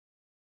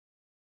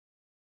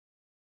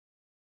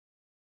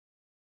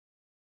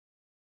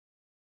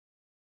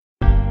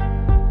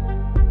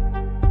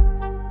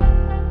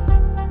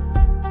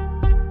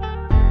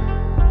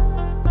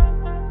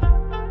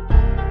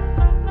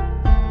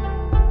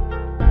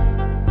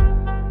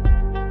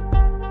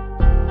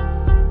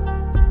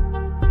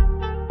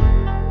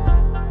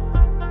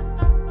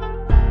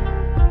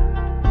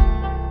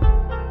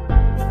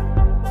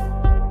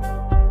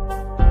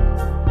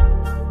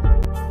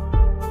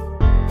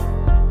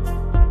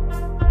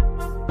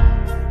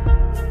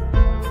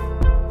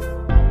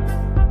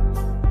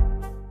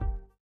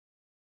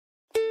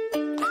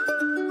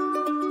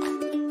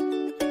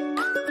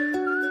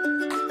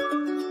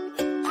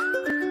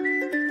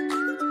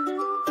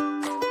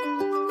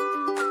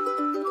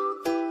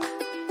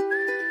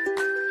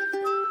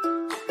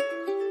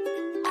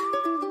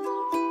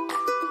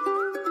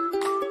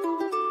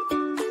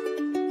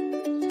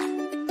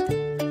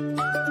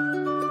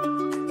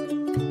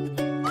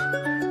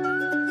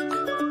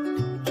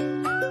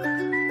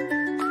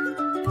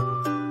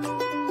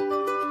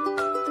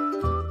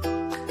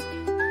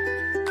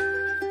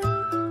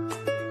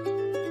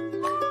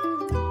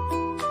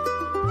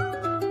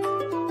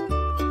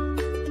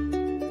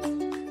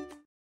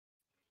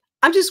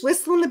I'm just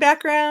whistling in the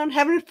background,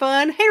 having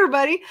fun. Hey,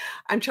 everybody.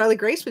 I'm Charlie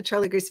Grace with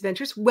Charlie Grace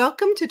Adventures.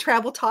 Welcome to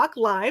Travel Talk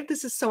Live.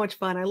 This is so much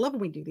fun. I love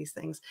when we do these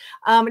things.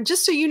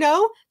 Just so you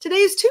know, today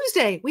is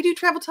Tuesday. We do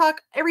Travel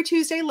Talk every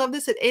Tuesday. Love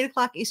this at 8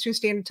 o'clock Eastern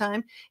Standard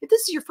Time. If this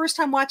is your first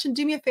time watching,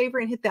 do me a favor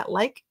and hit that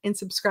like and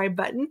subscribe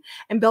button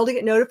and bell to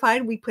get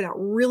notified. We put out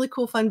really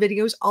cool, fun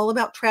videos all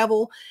about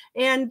travel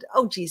and,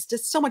 oh, geez,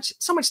 just so much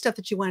stuff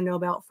that you want to know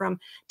about, from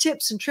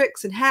tips and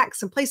tricks and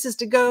hacks and places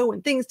to go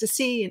and things to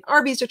see and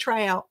RVs to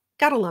try out.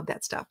 Gotta love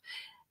that stuff.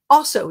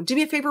 Also, do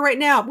me a favor right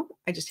now. Ooh,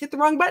 I just hit the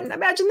wrong button.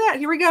 Imagine that.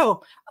 Here we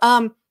go.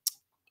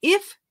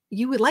 If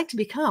you would like to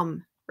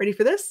become, ready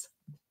for this,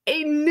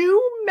 a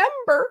new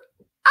member.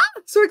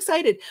 So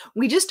excited.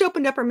 We just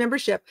opened up our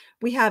membership.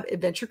 We have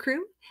Adventure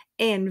Crew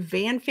and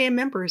Van Fam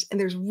members, and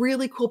there's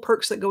really cool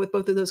perks that go with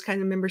both of those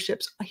kinds of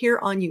memberships here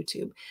on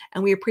YouTube,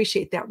 and we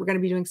appreciate that. We're going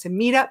to be doing some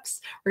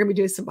meetups. We're going to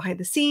be doing some behind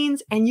the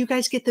scenes, and you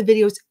guys get the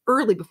videos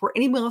early before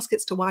anyone else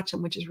gets to watch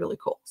them, which is really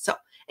cool. So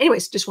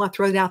anyways, just want to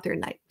throw it out there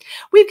tonight.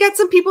 We've got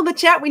some people in the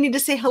chat we need to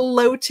say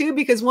hello to,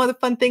 because one of the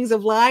fun things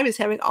of live is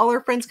having all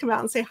our friends come out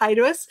and say hi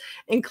to us,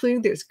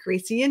 including there's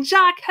Gracie and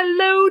Jacques.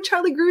 Hello,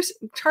 Charlie Grace,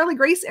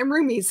 and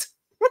Roomies.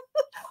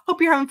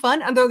 Hope you're having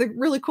fun. And they're the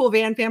really cool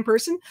Van Fam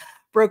person.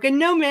 Broken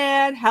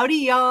Nomad. Howdy,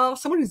 y'all.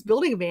 Someone who's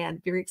building a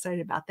van. Very excited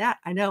about that.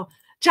 I know.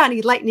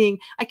 Johnny Lightning.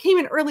 I came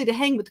in early to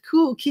hang with the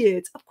cool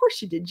kids. Of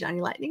course you did,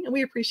 Johnny Lightning. And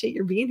we appreciate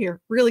your being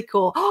here. Really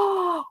cool.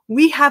 Oh,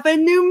 we have a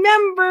new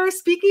member.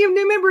 Speaking of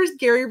new members,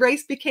 Gary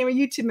Rice became a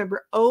YouTube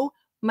member. Oh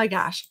my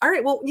gosh. All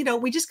right. Well, you know,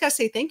 we just got to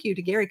say thank you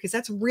to Gary, because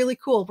that's really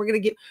cool. We're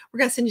going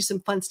to send you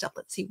some fun stuff.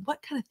 Let's see.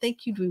 What kind of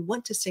thank you do we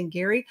want to send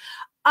Gary?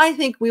 I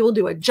think we will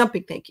do a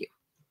jumping thank you.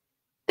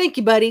 Thank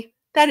you, buddy.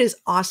 That is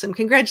awesome.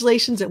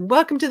 Congratulations and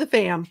welcome to the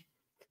fam.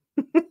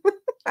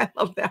 I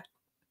love that.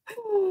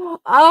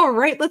 All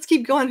right, let's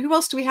keep going. Who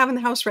else do we have in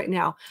the house right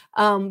now?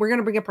 We're going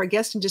to bring up our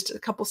guest in just a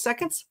couple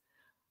seconds.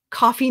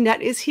 Coffee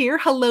Nut is here.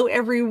 Hello,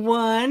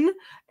 everyone.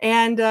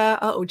 And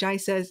Jai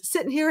says,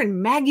 sitting here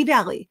in Maggie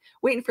Valley,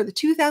 waiting for the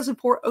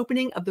 2004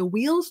 opening of the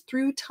Wheels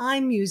Through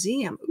Time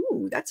Museum.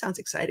 Ooh, that sounds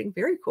exciting.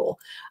 Very cool.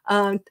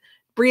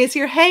 Bree is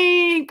here.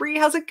 Hey, Bree,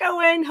 how's it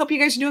going? Hope you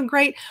guys are doing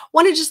great.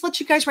 Want to just let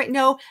you guys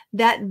know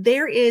that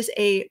there is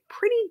a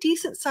pretty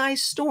decent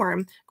sized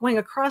storm going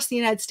across the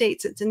United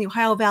States. It's in the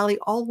Ohio Valley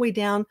all the way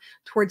down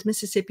towards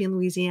Mississippi and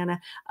Louisiana.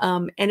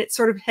 And it's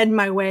sort of heading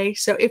my way.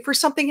 So if for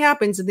something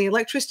happens and the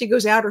electricity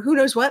goes out or who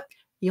knows what,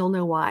 you'll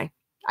know why.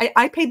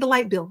 I paid the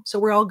light bill, so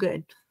we're all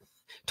good.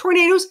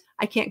 Tornadoes,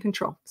 I can't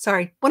control.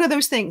 Sorry. One of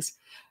those things.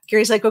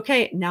 Gary's like,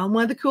 okay, now I'm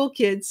one of the cool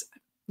kids.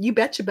 You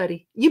betcha,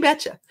 buddy. You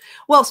betcha.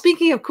 Well,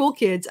 speaking of cool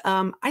kids,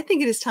 I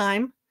think it is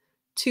time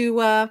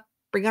to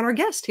bring on our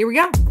guest. Here we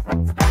go.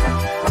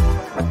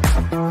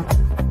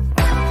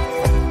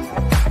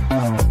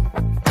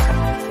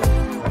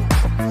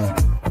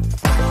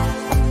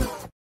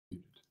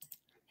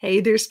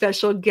 Hey there,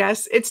 special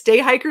guests. It's Day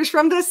Hikers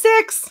from the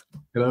Six.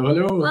 Hello,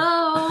 hello.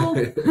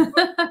 Hello.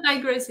 Hi,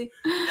 Gracie.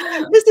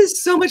 This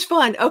is so much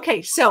fun.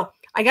 Okay, so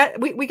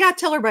we got to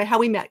tell everybody how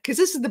we met, because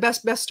this is the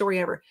best story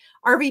ever.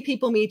 RV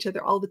people meet each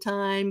other all the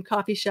time,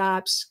 coffee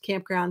shops,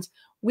 campgrounds.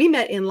 We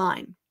met in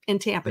line in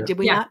Tampa, did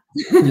we not?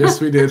 Yes,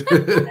 we did.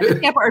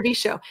 Tampa RV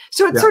show.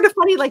 So it's sort of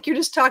funny, like you're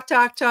just talk,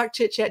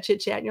 chit chat.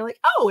 And you're like,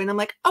 oh, and I'm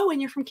like, oh, and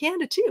you're from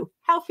Canada too.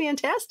 How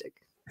fantastic.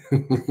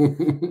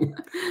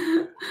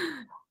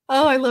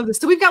 Oh, I love this.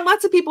 So we've got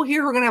lots of people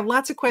here who are going to have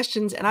lots of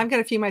questions, and I've got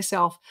a few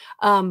myself.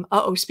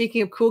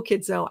 Speaking of cool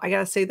kids, though, I got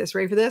to say this.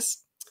 Ready for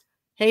this?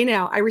 Hey,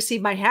 now, I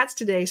received my hats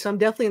today, so I'm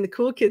definitely in the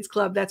Cool Kids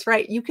Club. That's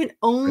right. You can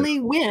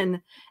only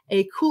win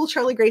a cool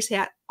Charlie Grace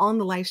hat on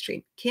the live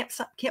stream. Can't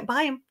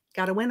buy them.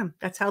 Got to win them.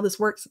 That's how this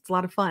works. It's a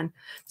lot of fun.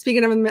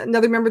 Speaking of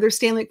another member, there's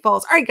Stanley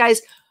Falls. All right,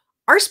 guys,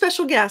 our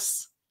special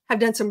guests have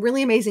done some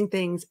really amazing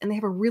things, and they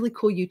have a really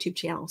cool YouTube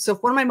channel. So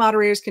if one of my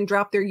moderators can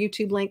drop their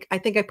YouTube link, I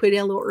think I put it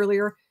in a little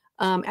earlier.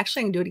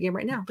 Actually, I can do it again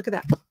right now. Look at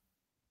that.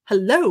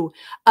 Hello.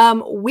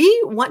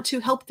 We want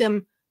to help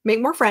them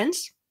make more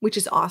friends, which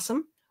is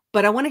awesome.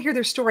 But I want to hear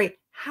their story.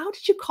 How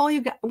did you call you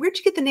guys? Where'd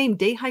you get the name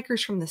Day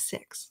Hikers from the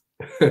Six?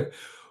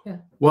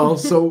 Well,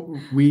 so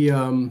we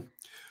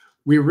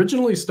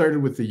originally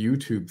started with the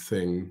YouTube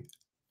thing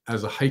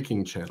as a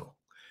hiking channel.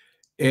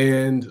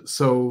 And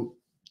so,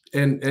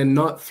 and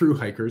not through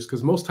hikers,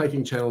 because most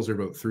hiking channels are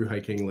about through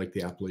hiking, like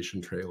the Appalachian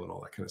Trail and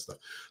all that kind of stuff.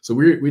 So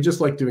we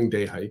just like doing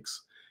day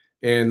hikes.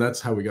 And that's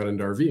how we got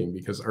into RVing,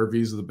 because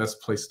RVs are the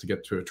best place to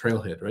get to a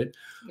trailhead, right?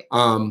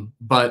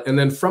 Yeah. And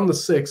then from the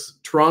Six,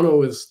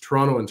 Toronto,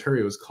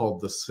 Ontario is called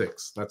the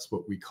Six. That's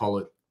what we call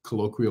it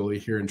colloquially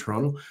here in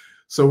Toronto.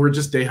 So we're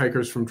just day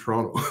hikers from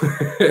Toronto.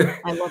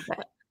 I love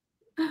that.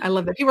 I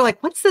love that. People were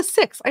like, what's the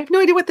Six? I have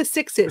no idea what the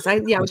Six is. I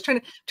was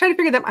trying to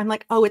figure that. I'm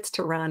like, oh, it's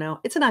Toronto.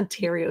 It's an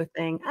Ontario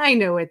thing. I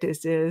know what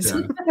this is.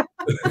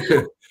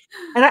 Yeah.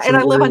 and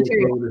I love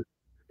Ontario.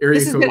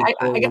 This is good.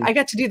 I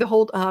got to do the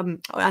whole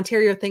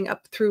Ontario thing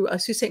up through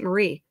Sault Ste.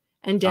 Marie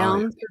and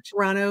down through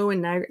Toronto,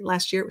 and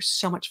last year it was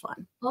so much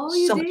fun. Oh,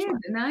 you did?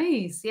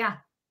 Nice. Yeah.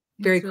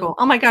 Very cool.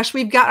 Oh my gosh,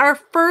 we've got our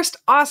first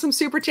awesome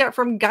super chat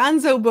from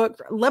Gonzo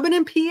Book,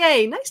 Lebanon,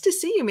 PA. Nice to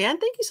see you, man.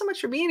 Thank you so much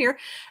for being here.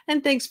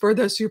 And thanks for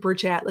the super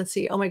chat. Let's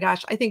see. Oh my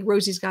gosh. I think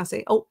Rosie's going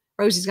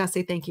to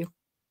say, thank you.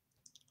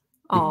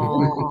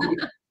 Oh,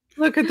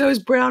 look at those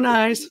brown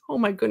eyes. Oh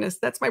my goodness.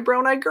 That's my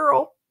brown eyed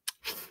girl.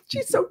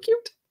 She's so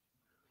cute.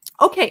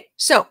 Okay.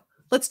 So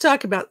let's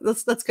talk about,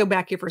 let's go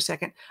back here for a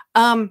second.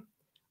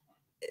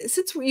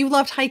 Since you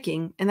loved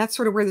hiking and that's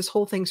sort of where this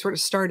whole thing sort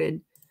of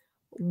started,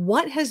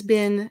 what has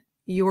been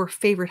your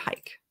favorite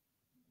hike?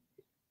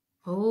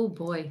 Oh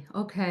boy.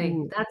 Okay.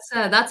 Ooh.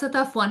 That's a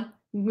tough one.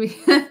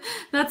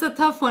 That's a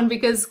tough one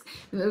because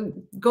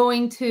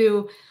going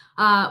to,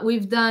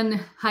 we've done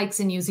hikes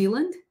in New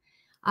Zealand.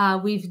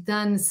 We've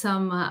done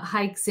some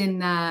hikes in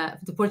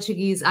the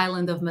Portuguese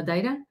island of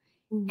Madeira.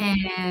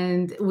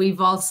 And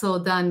we've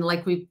also done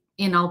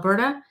in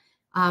Alberta,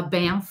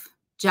 Banff,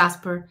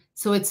 Jasper.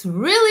 So it's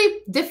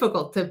really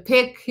difficult to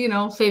pick,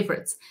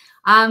 favorites.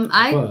 But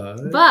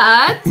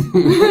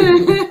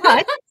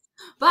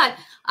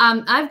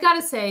I've got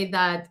to say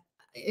that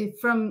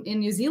in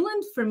New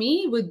Zealand, for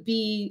me, would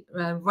be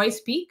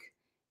Royce Peak.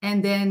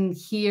 And then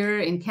here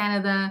in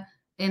Canada,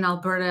 in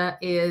Alberta,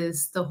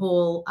 is the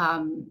whole,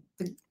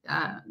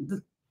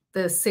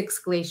 the 6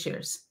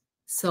 glaciers.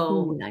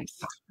 So nice.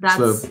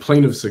 That's the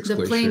Plain of Six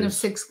Glaciers. The Plain of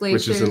Six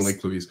Glaciers. Which is in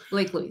Lake Louise.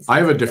 Lake Louise. I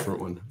have a different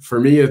one.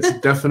 For me, it's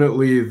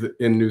definitely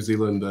in New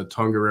Zealand, the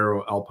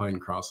Tongariro Alpine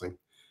Crossing.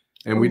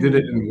 And we did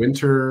it in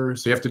winter,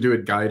 so you have to do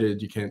it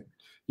guided. You can't,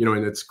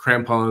 and it's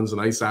crampons and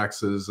ice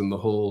axes and the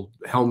whole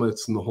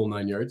helmets and the whole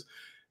 9 yards.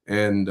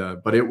 And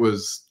but it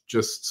was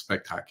just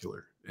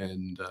spectacular.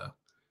 And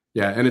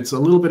yeah, and it's a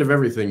little bit of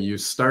everything. You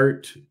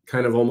start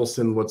kind of almost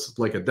in what's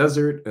like a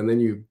desert, and then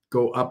you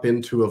go up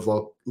into a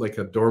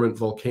dormant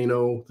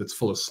volcano that's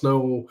full of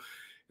snow,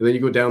 and then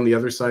you go down the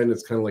other side, and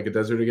it's kind of like a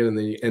desert again, and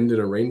then you end in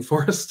a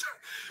rainforest.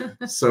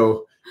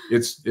 So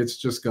it's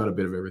just got a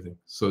bit of everything.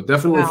 So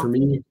definitely for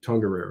me,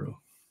 Tongariro.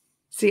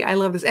 See, I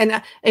love this.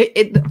 And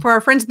for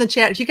our friends in the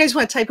chat, if you guys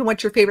want to type in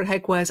what your favorite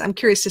hike was, I'm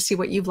curious to see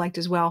what you've liked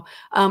as well.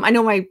 I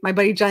know my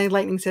buddy Johnny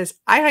Lightning says,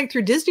 I hiked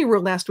through Disney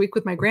World last week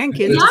with my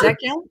grandkids. Yeah. Does that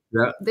count?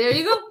 Yeah. There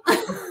you go.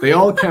 They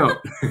all count.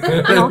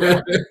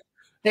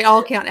 They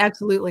all count.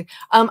 Absolutely.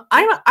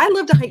 I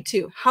love to hike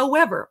too.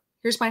 However,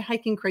 here's my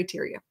hiking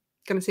criteria. I'm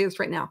going to say this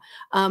right now.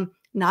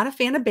 Not a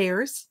fan of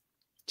bears.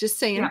 Just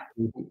saying. Yeah.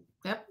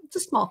 Yep. It's the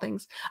small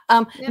things.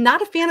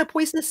 Not a fan of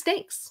poisonous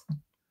snakes.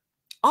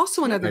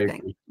 Also another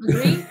thing.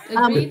 Agreed.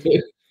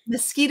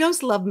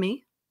 Mosquitoes love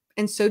me,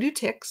 and so do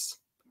ticks.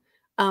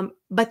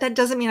 But that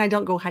doesn't mean I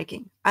don't go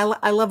hiking.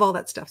 I love all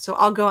that stuff. So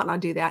I'll go out and I'll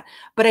do that.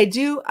 But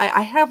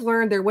I have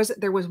learned there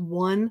was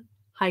one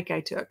hike I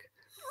took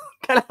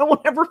that I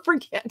won't ever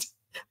forget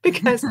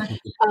because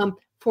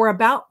for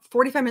about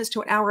 45 minutes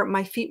to an hour,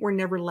 my feet were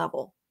never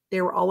level.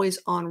 They were always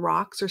on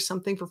rocks or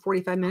something for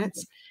 45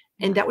 minutes.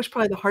 And that was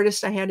probably the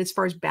hardest I had as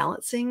far as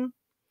balancing.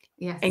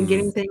 Yes. And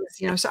getting things,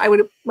 so I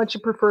would much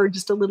prefer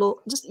just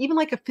even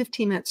like a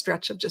 15-minute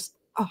stretch of just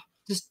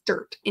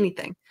dirt,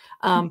 anything.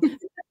 A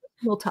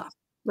little tough.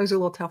 Those are a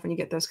little tough when you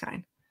get those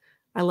kind.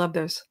 I love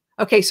those.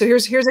 Okay, so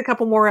here's a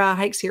couple more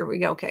hikes. Here we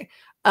go. Okay.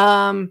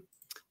 I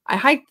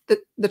hiked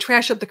the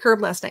trash up the curb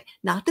last night.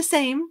 Not the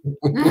same.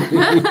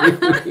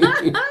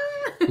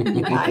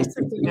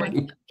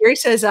 Gary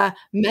says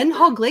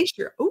Mendenhall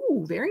Glacier.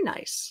 Ooh, very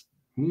nice.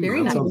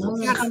 Very nice.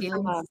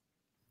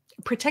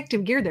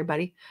 Protective gear there,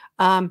 buddy.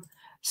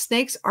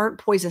 Snakes aren't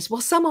poisonous.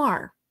 Well, some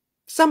are.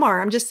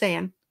 I'm just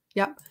saying.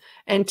 Yep.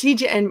 And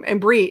TJ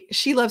and Bree,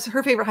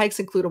 her favorite hikes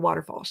include a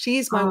waterfall.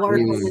 She's my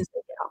waterfall.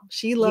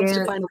 She loves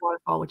to find a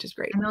waterfall, which is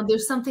great. I know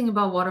there's something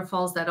about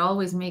waterfalls that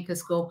always make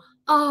us go,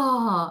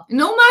 oh,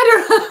 no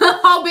matter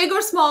how big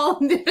or small.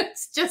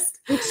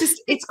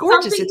 It's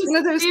gorgeous. It's one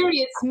of those.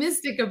 It's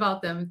mystic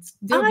about them.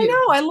 I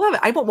know. I love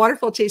it. I went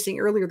waterfall chasing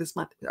earlier this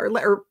month,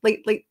 or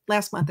late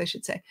last month, I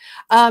should say.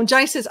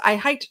 Johnny says, I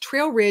hiked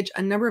Trail Ridge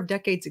a number of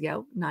decades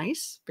ago.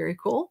 Nice. Very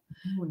cool.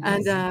 Oh,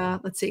 nice.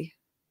 And let's see.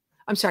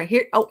 I'm sorry.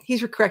 Here. Oh,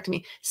 he's correcting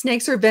me.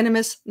 Snakes are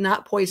venomous,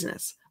 not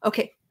poisonous.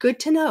 Okay. Good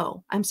to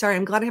know. I'm sorry.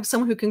 I'm glad I have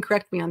someone who can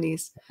correct me on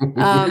these.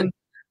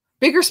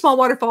 Big or small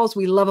waterfalls,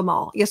 we love them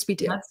all. Yes, we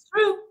do. That's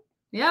true.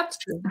 Yeah, it's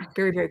true.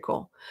 Very, very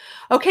cool.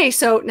 Okay,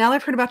 so now that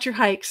I've heard about your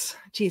hikes,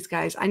 geez,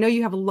 guys, I know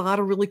you have a lot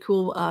of really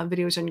cool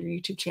videos on your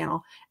YouTube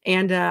channel.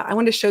 And I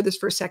wanted to show this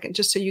for a second,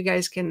 just so you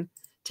guys can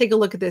take a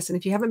look at this. And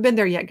if you haven't been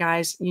there yet,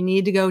 guys, you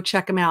need to go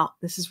check them out.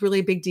 This is really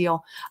a big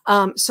deal.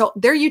 So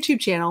their YouTube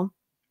channel,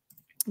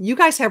 you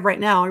guys have right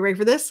now, are you ready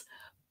for this?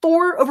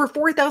 Over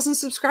 4,000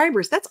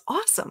 subscribers. That's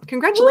awesome.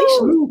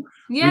 Congratulations. Woo!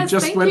 Yes, we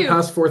just went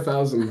past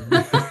 4,000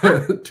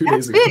 2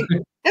 days ago.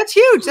 That's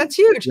huge. That's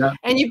huge. Yeah.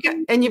 And you've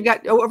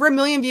got over 1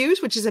 million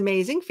views, which is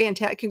amazing.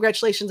 Fantastic.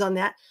 Congratulations on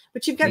that.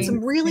 But you've got some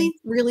really,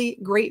 really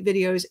great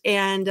videos,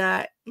 and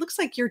it looks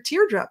like you're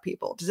teardrop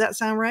people. Does that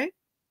sound right?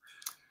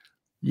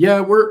 Yeah,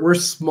 we're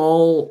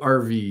small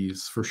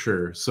RVs for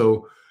sure.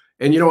 So,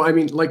 and I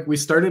mean, like, we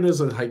started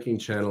as a hiking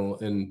channel,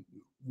 and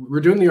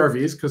we're doing the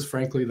RVs because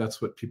frankly, that's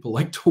what people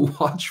like to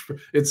watch,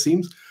 it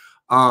seems.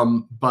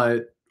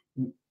 But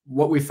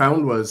what we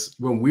found was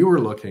when we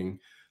were looking,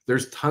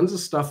 there's tons of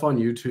stuff on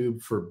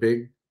YouTube for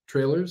big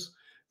trailers.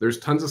 There's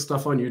tons of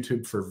stuff on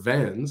YouTube for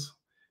vans,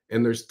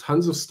 and there's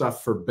tons of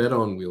stuff for bed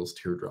on wheels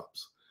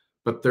teardrops.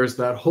 But there's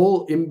that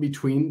whole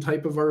in-between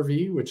type of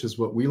RV, which is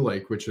what we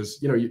like, which is,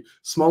 you know,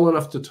 small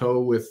enough to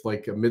tow with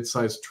like a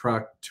mid-sized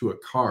truck to a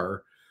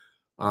car,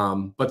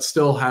 but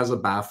still has a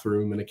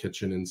bathroom and a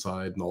kitchen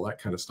inside and all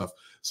that kind of stuff.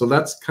 So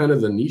that's kind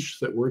of the niche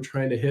that we're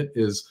trying to hit,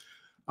 is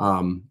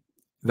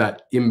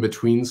that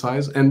in-between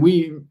size. And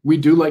we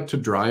do like to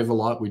drive a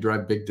lot. We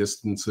drive big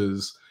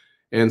distances.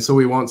 And so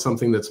we want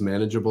something that's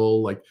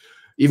manageable. Like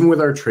even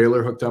with our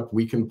trailer hooked up,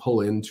 we can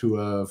pull into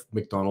a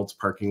McDonald's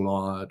parking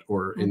lot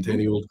or into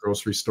any old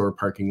grocery store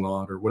parking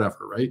lot or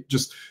whatever, right?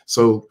 Just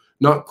so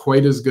not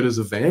quite as good as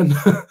a van,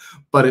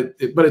 but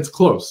it's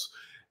close.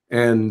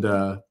 And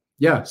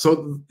yeah,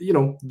 so, you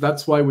know,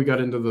 that's why we got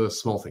into the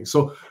small things.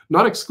 So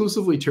not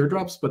exclusively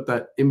teardrops, but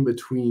that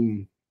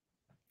in-between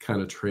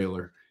kind of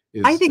trailer.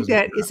 I think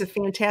that is a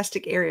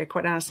fantastic area,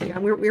 quite honestly.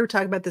 And we were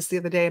talking about this the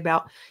other day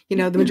about, you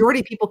know, the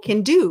majority of people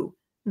can do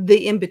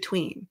the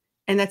in-between.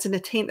 And that's an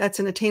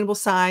attainable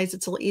size.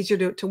 It's a little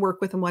easier to work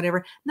with and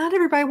whatever. Not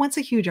everybody wants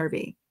a huge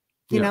RV.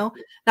 You know,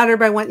 not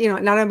everybody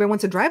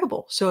wants a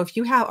drivable. So if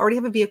you already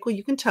have a vehicle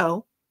you can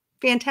tow,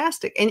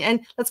 fantastic.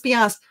 And let's be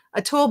honest,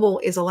 a towable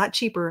is a lot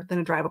cheaper than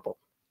a drivable.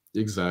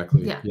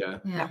 Exactly. Yeah.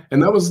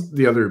 And that was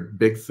the other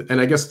big thing.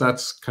 And I guess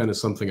that's kind of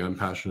something I'm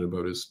passionate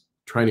about, is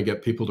trying to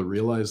get people to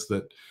realize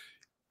that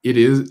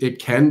it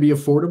can be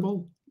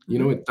affordable. You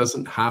know, it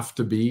doesn't have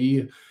to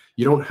be.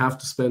 You don't have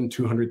to spend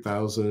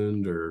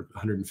 $200,000 or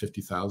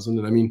 $150,000.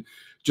 And I mean,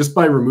 just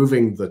by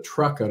removing the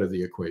truck out of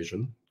the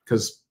equation,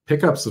 because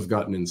pickups have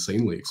gotten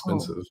insanely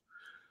expensive.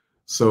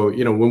 So,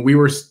 you know, when we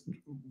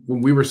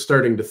were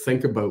starting to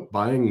think about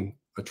buying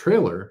a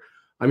trailer,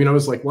 I mean, I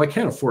was like, well, I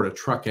can't afford a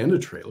truck and a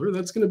trailer.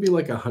 That's going to be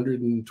like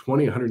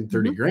 120,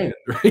 130 grand,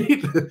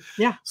 right?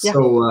 Yeah.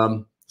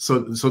 So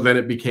then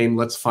it became,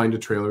 let's find a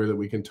trailer that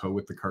we can tow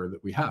with the car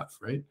that we have,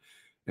 right?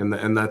 And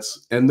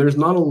there's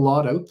not a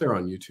lot out there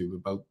on YouTube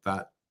about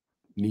that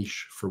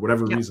niche for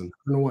whatever reason.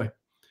 I don't know why.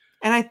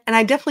 And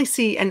I definitely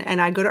see,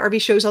 and I go to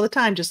RV shows all the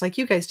time, just like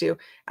you guys do.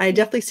 I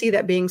definitely see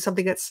that being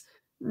something that's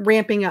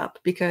ramping up,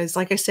 because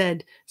like I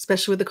said,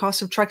 especially with the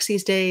cost of trucks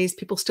these days,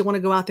 people still want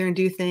to go out there and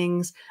do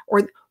things,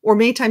 or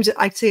many times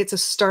I'd say it's a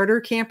starter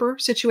camper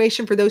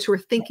situation for those who are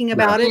thinking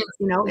about it,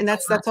 you know, and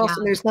that's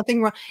awesome. There's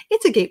nothing wrong.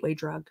 It's a gateway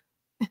drug.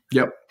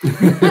 Yep.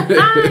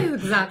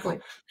 Exactly.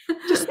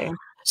 Just saying.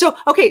 So,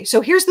 okay.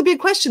 So here's the big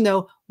question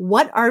though.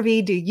 What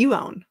RV do you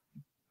own?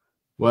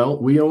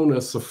 Well, we own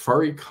a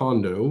Safari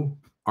Condo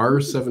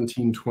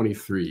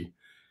R1723,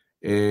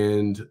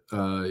 and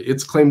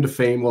its claim to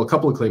fame, well, a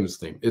couple of claims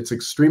to fame. It's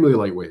extremely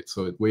lightweight.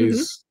 So it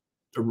weighs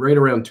right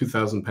around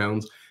 2,000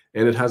 pounds,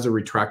 and it has a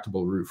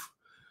retractable roof.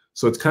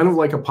 So it's kind of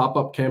like a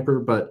pop-up camper,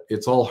 but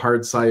it's all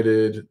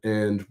hard-sided.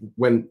 And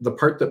when the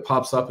part that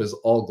pops up is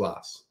all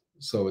glass.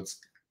 So it's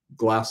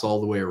glass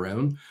all the way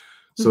around.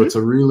 So it's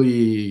a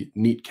really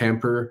neat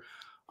camper.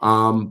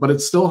 But it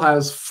still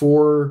has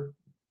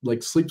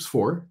sleeps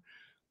four.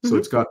 So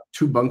it's got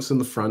 2 bunks in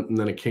the front and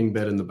then a king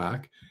bed in the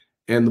back.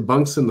 And the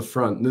bunks in the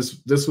front, and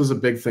this was a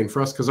big thing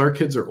for us because our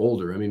kids are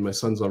older. I mean, my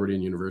son's already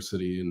in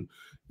university, and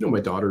you know, my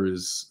daughter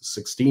is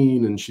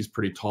 16 and she's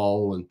pretty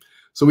tall. And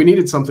so we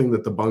needed something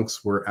that the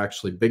bunks were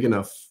actually big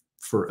enough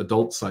for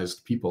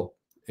adult-sized people.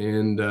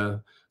 And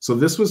so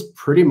this was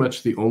pretty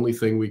much the only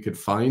thing we could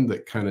find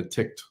that kind of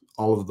ticked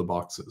all of the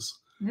boxes.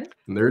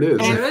 And there it is.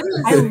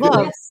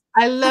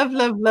 I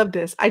love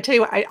this. I tell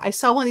you what, I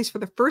saw one of these for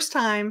the first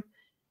time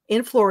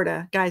in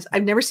Florida, guys.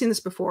 I've never seen this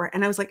before.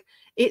 And I was like,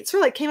 it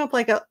sort of like came up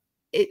like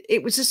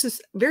it was just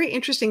this very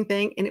interesting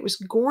thing. And it was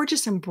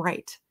gorgeous and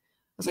bright.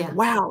 I was like,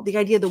 wow, the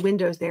idea of the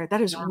windows there,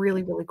 that is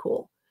really, really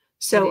cool.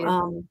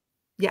 So,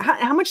 yeah.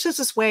 How much does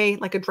this weigh,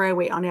 like a dry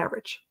weight on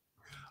average?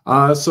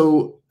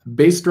 So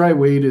base dry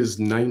weight is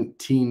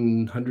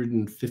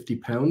 1,950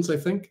 pounds, I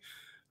think.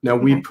 Now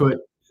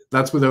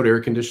that's without air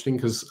conditioning,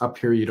 because up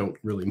here you don't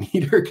really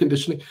need air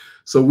conditioning.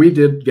 So we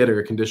did get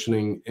air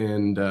conditioning,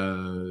 and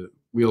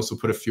we also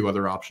put a few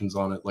other options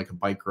on it, like a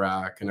bike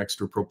rack, an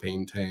extra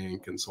propane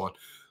tank, and so on.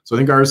 So I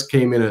think ours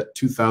came in at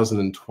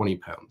 2,020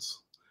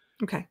 pounds.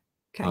 Okay.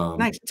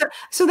 Nice.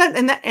 So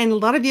that a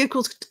lot of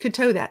vehicles could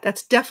tow that.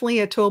 That's definitely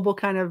a towable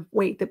kind of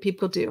weight that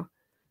people do.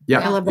 Yeah,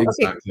 I love that.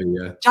 Exactly.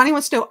 Okay. Yeah. Johnny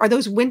wants to know: are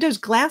those windows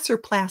glass or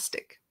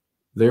plastic?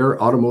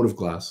 They're automotive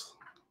glass.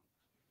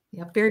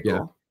 Yeah, very cool.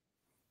 Yeah.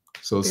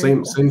 So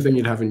same thing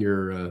you'd have in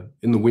your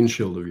in the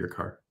windshield of your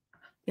car.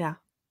 Yeah.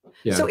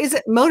 So is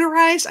it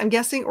motorized, I'm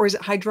guessing, or is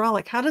it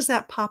hydraulic? How does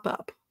that pop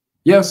up?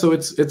 Yeah, so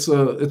it's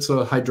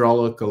a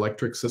hydraulic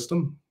electric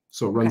system.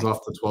 So it runs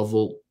off the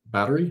 12-volt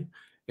battery,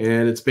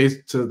 and it's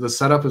the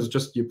setup is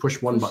just you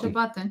push one button.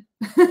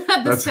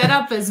 The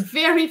setup is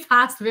very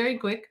fast, very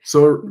quick.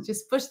 So you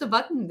just push the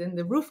button, then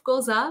the roof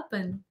goes up.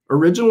 And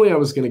originally I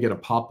was going to get a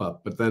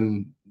pop-up, but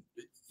then,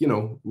 you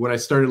know, when I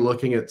started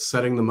looking at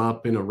setting them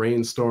up in a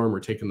rainstorm or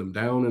taking them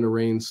down in a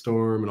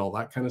rainstorm and all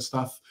that kind of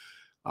stuff,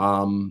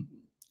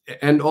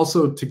 and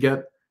also to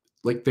get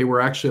like they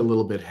were actually a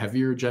little bit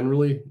heavier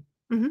generally,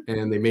 Mhm.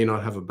 and they may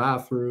not have a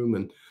bathroom,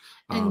 and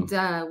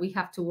we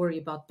have to worry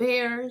about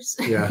bears,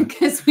 Yeah.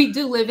 because we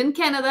do live in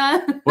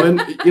Canada. when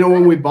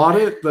when we bought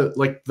it,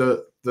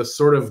 the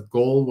sort of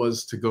goal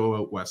was to go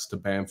out west to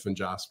Banff and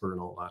Jasper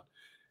and all that.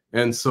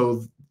 And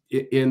so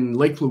in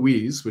Lake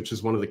Louise, which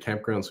is one of the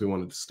campgrounds we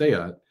wanted to stay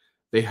at,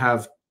 they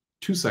have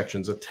two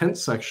sections: a tent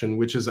section,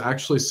 which is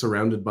actually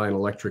surrounded by an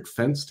electric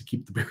fence to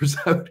keep the bears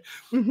out,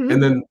 Mhm.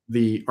 and then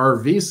the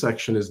RV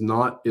section is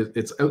not.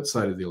 It's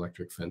outside of the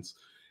electric fence.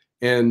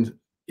 And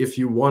if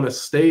you want to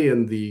stay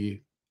in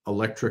the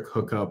electric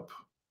hookup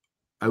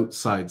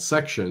outside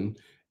section,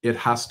 it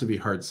has to be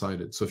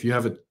hard-sided. So if you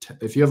have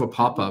a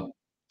pop-up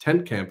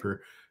tent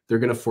camper, they're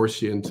going to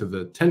force you into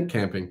the tent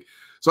camping.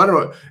 So I don't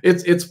know.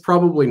 It's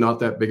probably not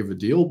that big of a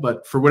deal,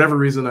 but for whatever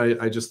reason,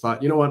 I just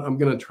thought, you know what, I'm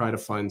going to try to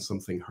find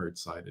something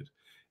hard-sided.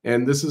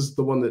 And this is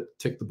the one that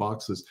ticked the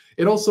boxes.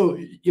 It also,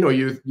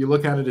 you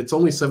look at it, it's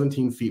only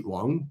 17 feet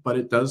long, but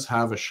it does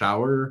have a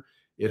shower.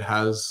 It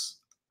has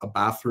a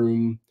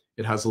bathroom.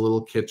 It has a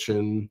little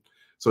kitchen.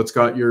 So it's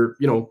got your,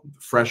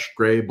 fresh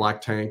gray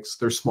black tanks.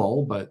 They're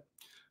small, but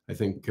I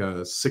think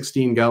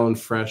 16-gallon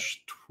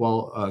fresh,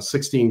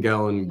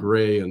 16-gallon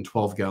gray, and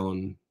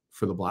 12-gallon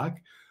for the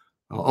black.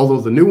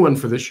 Although the new one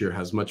for this year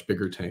has much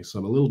bigger tanks, so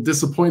I'm a little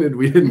disappointed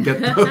we didn't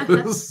get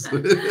those.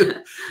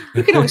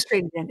 You can always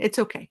trade it in. It's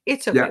okay.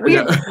 It's okay.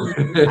 Yeah,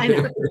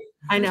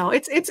 I know.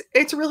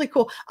 It's really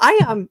cool.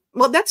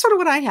 Well, that's sort of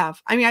what I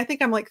have. I mean, I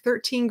think I'm like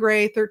 13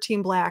 gray,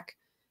 13 black,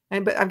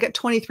 but I've got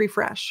 23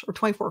 fresh or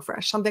 24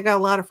 fresh. Something got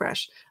a lot of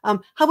fresh.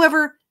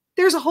 However,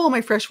 there's a hole in my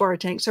freshwater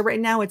tank, so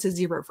right now it's a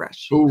 0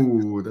 fresh.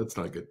 Oh, that's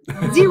not good.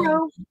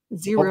 Zero.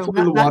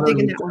 Hopefully the water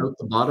leaks out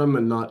the bottom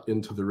and not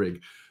into the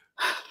rig.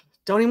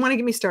 Don't even want to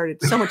get me started.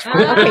 So much fun.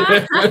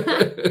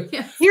 Okay.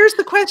 Yes. Here's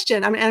the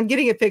question. I'm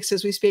getting it fixed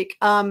as we speak.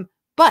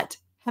 But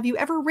have you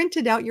ever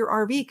rented out your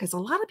RV? Because a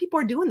lot of people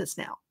are doing this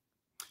now.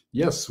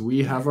 Yes,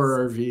 we have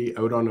our RV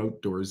out on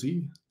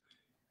Outdoorsy,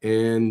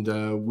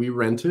 and we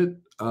rent it.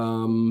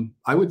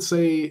 I would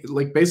say,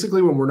 like,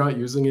 basically when we're not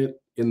using it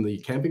in the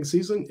camping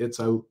season, it's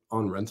out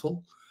on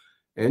rental.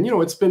 And,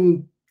 it's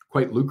been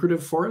quite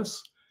lucrative for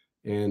us.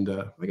 And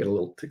I get a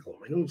little tickle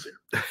on my nose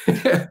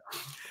here.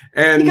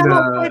 And you got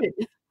all excited.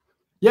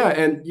 yeah,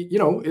 and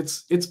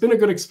it's been a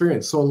good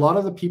experience. So a lot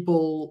of the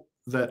people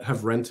that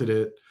have rented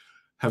it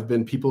have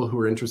been people who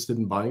are interested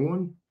in buying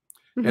one.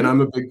 Mhm. And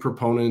I'm a big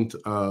proponent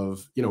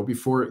of,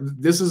 before,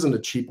 this isn't a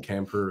cheap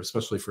camper,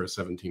 especially for a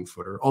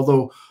 17-footer.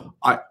 Although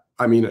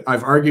I mean,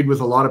 I've argued with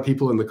a lot of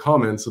people in the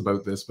comments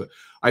about this, but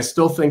I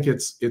still think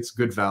it's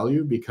good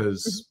value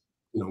because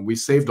we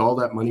saved all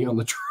that money on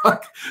the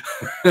truck.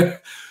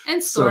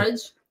 And storage.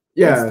 So,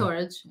 yeah. And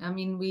storage. I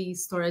mean, we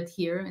store it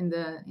here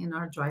in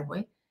our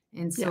driveway.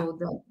 And so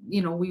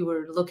we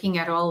were looking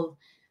at all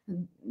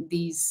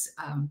these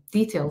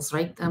details,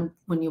 right?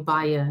 When you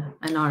buy an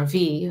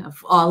RV,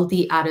 of all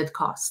the added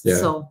costs. Yeah.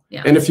 So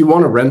yeah. And if you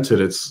want to rent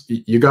it,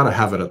 you got to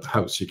have it at the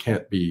house. You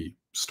can't be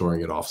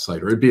storing it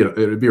offsite, or it'd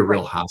be a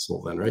real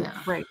hassle then, right? Yeah.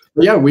 Right.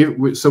 But yeah,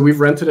 we've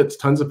rented it to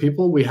tons of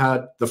people. We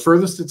had the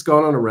furthest it's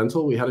gone on a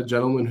rental. We had a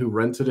gentleman who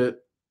rented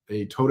it.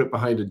 He towed it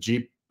behind a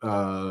Jeep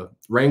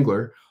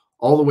Wrangler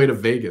all the way to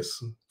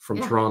Vegas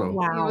from Toronto.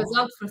 Wow. He was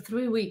out for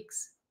 3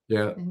 weeks.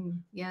 Yeah.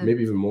 And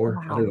Maybe even more.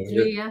 Wow. I don't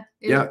know.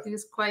 It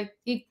was quite.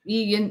 He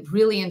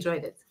really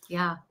enjoyed it.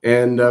 Yeah.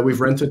 And we've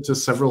rented to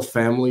several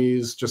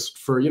families just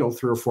for 3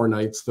 or 4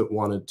 nights that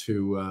wanted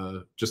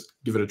to just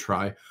give it a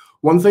try.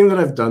 One thing that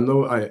I've done,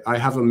 though, I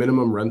have a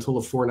minimum rental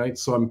of 4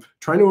 nights, so I'm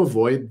trying to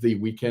avoid the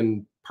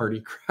weekend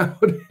party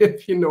crowd,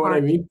 if you know what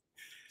I mean.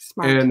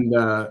 Smart.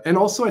 And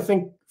also, I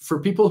think for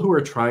people who are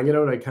trying it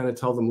out, I kind of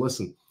tell them,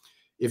 listen,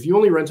 if you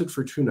only rent it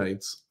for 2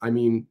 nights, I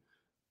mean,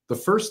 the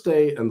first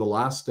day and the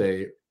last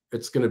day,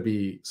 it's going to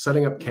be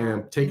setting up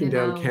camp, taking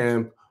down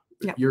camp.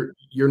 Yeah.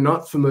 You're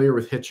not familiar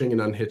with hitching and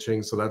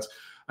unhitching, so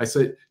I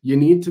said, you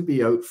need to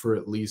be out for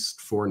at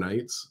least 4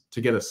 nights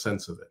to get a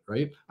sense of it,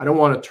 right? I don't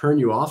want to turn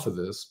you off of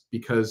this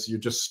because you're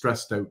just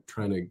stressed out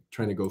trying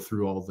to go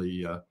through all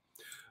the,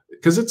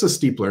 because it's a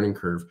steep learning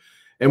curve.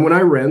 And when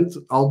I rent,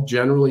 I'll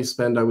generally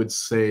spend, I would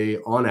say,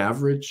 on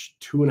average,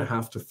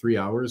 2.5 to 3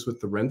 hours with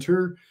the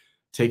renter,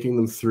 taking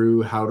them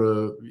through how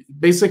to,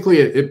 basically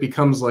it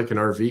becomes like an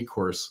RV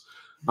course.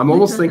 I'm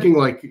almost thinking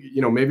like,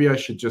 maybe I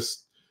should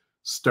just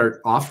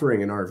start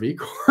offering an RV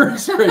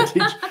course where I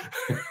teach.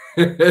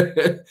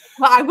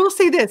 Well, I will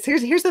say this.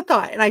 Here's the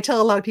thought. And I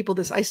tell a lot of people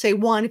this. I say,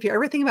 1, if you're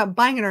ever thinking about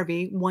buying an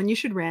RV, 1, you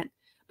should rent.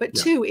 But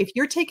 2, if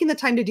you're taking the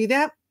time to do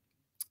that,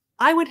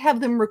 I would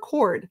have them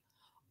record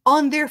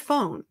on their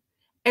phone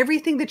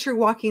everything that you're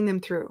walking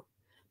them through.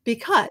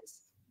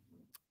 Because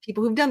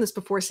people who've done this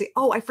before say,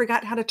 oh, I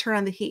forgot how to turn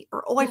on the heat,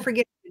 or, oh, I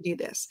forget to do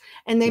this.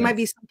 And they might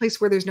be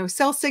someplace where there's no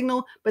cell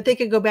signal, but they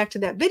could go back to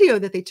that video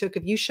that they took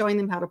of you showing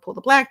them how to pull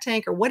the black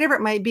tank or whatever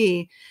it might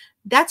be.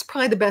 that's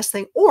probably the best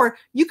thing. Or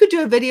you could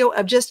do a video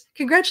of just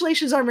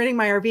congratulations on renting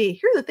my RV.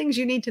 Here are the things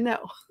you need to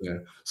know. Yeah.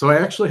 So I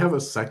actually have a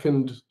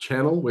second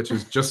channel, which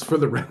is just for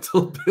the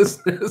rental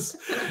business.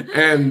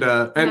 And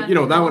you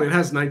know, that one, it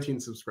has 19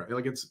 subscribers.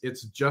 Like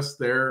it's just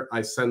there.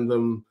 I send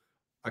them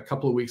a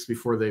couple of weeks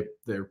before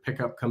their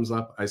pickup comes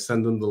up. I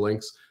send them the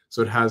links.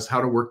 So it has how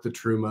to work the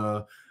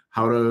Truma,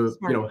 how to,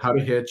 you know, how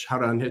to hitch, how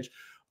to unhitch.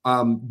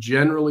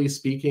 Generally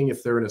speaking,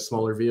 if they're in a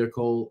smaller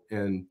vehicle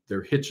and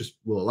their hitch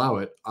will allow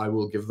it, I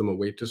will give them a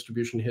weight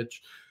distribution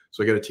hitch.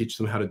 So I got to teach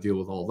them how to deal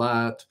with all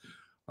that.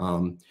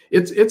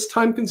 It's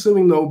time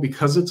consuming though,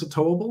 because it's a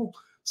towable.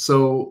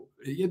 So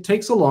it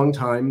takes a long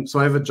time. So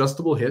I have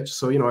adjustable hitch.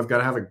 So, you know, I've got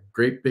to have a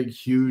great big,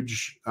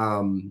 huge,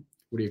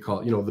 what do you call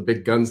it? You know, the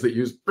big guns that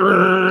use,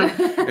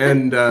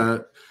 and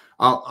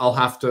I'll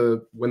have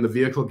to, when the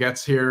vehicle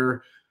gets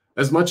here,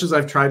 as much as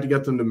I've tried to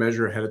get them to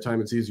measure ahead of time,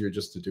 it's easier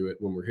just to do it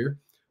when we're here.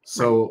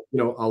 So, you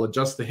know, I'll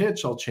adjust the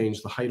hitch, I'll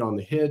change the height on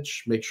the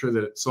hitch, make sure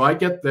that, so I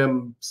get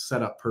them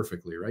set up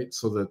perfectly, right?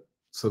 So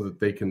that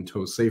they can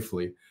tow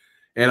safely.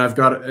 And I've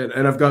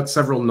got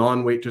several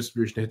non-weight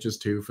distribution hitches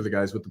too for the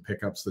guys with the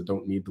pickups that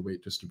don't need the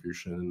weight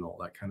distribution and all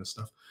that kind of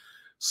stuff.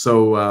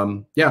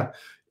 So, yeah,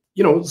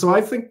 you know, so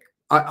I think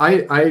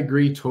I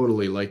agree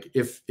totally. Like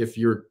if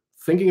you're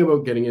thinking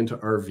about getting into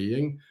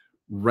RVing,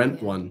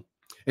 rent one.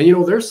 And, you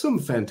know, there's some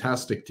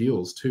fantastic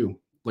deals too.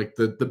 Like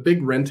the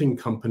big renting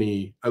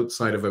company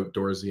outside of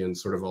Outdoorsy and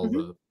sort of all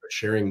the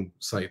sharing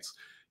sites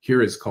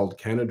here is called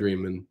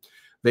Canadream, and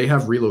they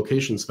have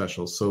relocation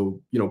specials. So,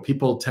 you know,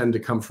 people tend to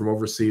come from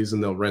overseas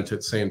and they'll rent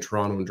it, say in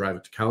Toronto, and drive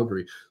it to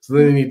Calgary. So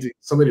then they need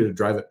somebody to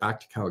drive it back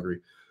to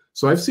Calgary.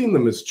 So I've seen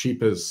them as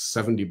cheap as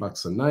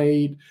 $70 a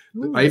night.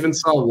 Ooh. I even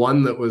saw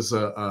one that was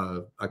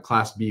a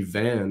Class B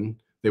van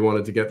they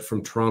wanted to get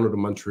from Toronto to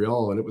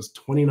Montreal, and it was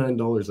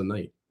 $29 a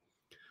night.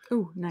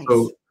 Oh, nice.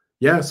 So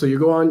yeah, so you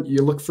go on,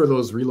 you look for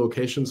those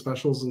relocation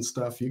specials and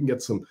stuff. You can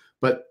get some,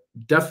 but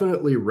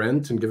definitely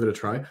rent and give it a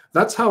try.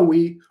 That's how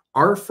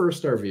our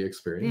first RV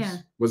experience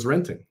was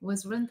renting.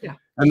 Yeah.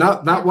 And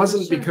that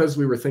wasn't because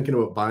we were thinking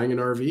about buying an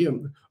RV.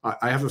 And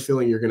I have a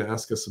feeling you're going to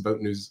ask us about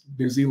New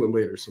Zealand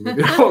later. So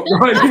maybe I won't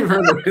go any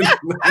further into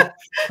that.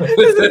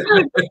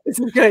 This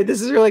is good.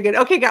 This is really good.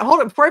 Okay,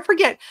 hold on. Before I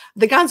forget,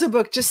 the Gonzo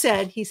book just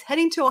said he's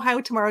heading to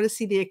Ohio tomorrow to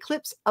see the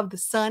eclipse of the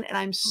sun. And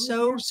I'm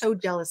so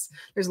jealous.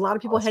 There's a lot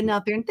of people heading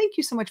out there. And thank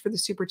you so much for the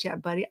super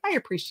chat, buddy. I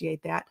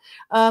appreciate that.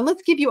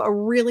 Let's give you a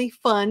really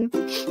fun...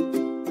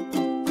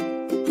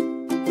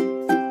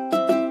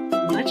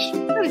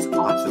 That is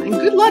awesome. And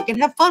good luck and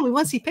have fun. We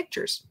want to see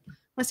pictures. I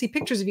want to see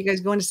pictures of you guys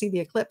going to see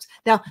the eclipse.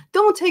 Now,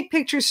 don't take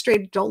pictures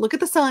straight. Don't look at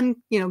the sun.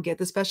 You know, get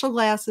the special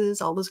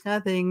glasses, all those kind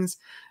of things.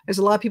 There's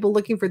a lot of people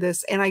looking for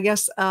this. And I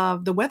guess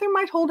the weather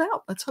might hold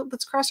out. Let's hope.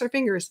 Let's cross our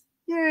fingers.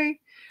 Yay.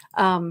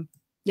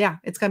 Yeah,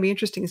 it's going to be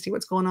interesting to see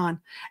what's going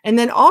on. And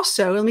then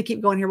also, let me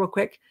keep going here real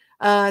quick.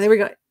 There we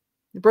go.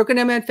 The Broken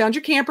Nomad found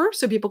your camper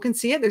so people can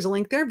see it. There's a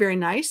link there. Very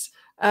nice.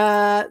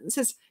 It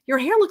says, your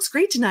hair looks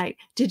great tonight.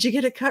 Did you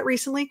get it cut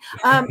recently?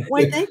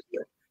 Why, thank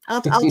you.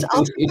 I'll take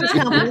the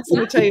compliments.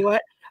 Let me tell you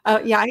what.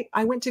 Yeah,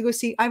 I went to go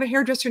see, I have a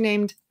hairdresser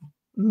named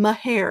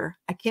Maher.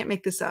 I can't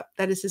make this up.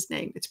 That is his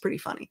name. It's pretty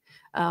funny.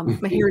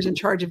 Maher is in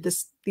charge of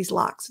these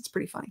locks. It's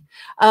pretty funny.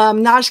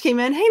 Naj came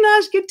in. Hey,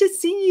 Naj, good to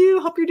see you.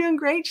 Hope you're doing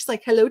great. She's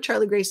like, hello,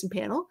 Charlie Grayson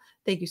panel.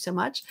 Thank you so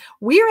much.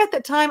 We are at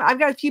that time. I've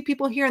got a few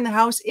people here in the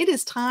house. It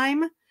is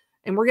time.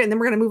 And we're going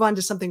to move on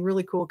to something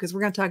really cool because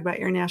we're going to talk about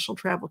international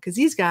travel because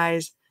these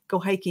guys go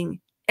hiking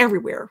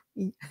everywhere.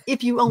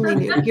 If you only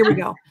knew. Here we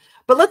go.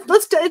 But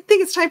let's I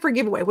think it's time for a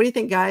giveaway. What do you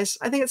think, guys?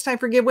 I think it's time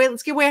for a giveaway.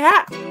 Let's give away a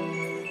hat.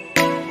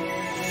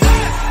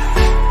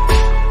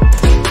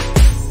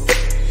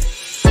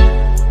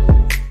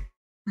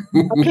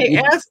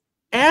 Okay,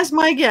 as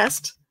my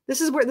guest,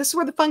 this is where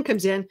the fun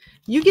comes in.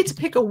 You get to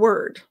pick a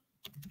word.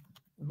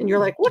 And you're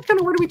like, what kind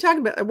of word are we talking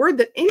about? A word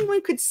that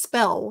anyone could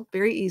spell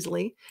very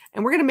easily.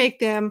 And we're going to make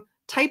them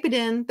type it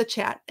in the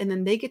chat, and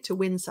then they get to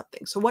win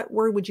something. So what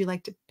word would you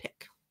like to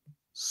pick?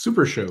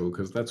 Super Show,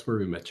 because that's where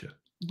we met you.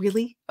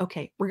 Really?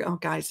 Okay.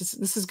 Guys,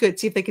 this is good.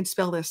 See if they can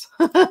spell this.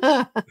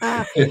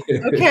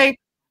 Okay.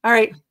 All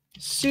right.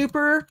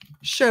 Super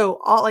Show.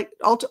 All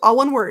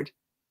one word.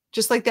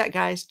 Just like that,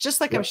 guys.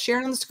 Just like I'm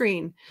sharing on the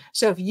screen.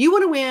 So if you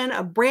want to win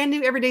a brand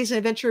new Everyday's an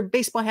Adventure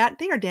baseball hat,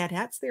 they are dad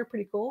hats. They are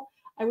pretty cool.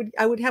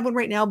 I would have one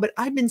right now, but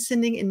I've been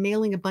sending and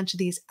mailing a bunch of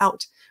these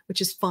out,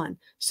 which is fun.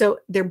 So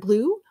they're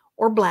blue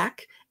or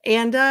black,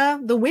 and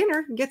the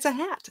winner gets a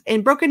hat.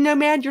 And Broken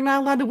Nomad, you're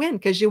not allowed to win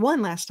because you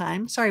won last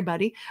time. Sorry,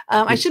 buddy.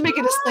 I should make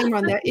a disclaimer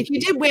on that. If you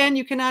did win,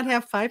 you cannot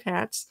have 5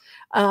 hats.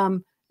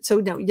 So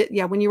no,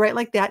 yeah, when you write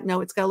like that,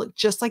 no, it's got to look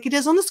just like it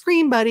is on the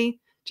screen,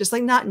 buddy. Just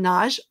like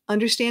Naj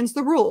understands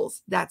the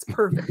rules. That's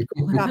perfect.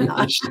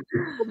 Naj.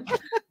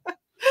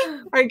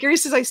 All right, Gary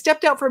says, I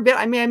stepped out for a bit.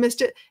 I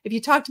missed it. If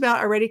you talked about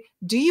already,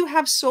 do you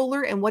have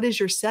solar and what is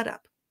your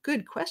setup?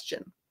 Good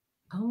question.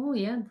 Oh,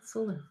 yeah,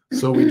 solar.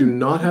 So we do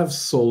not have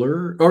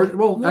solar, or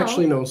well,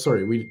 actually, no,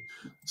 sorry.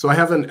 So I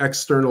have an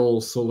external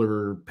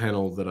solar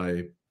panel that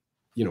I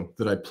you know,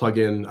 that I plug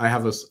in. I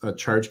have a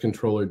charge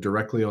controller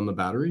directly on the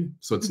battery,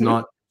 so it's Mhm.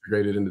 not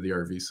integrated into the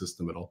RV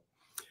system at all.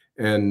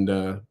 And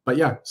but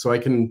yeah, so I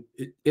can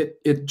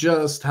it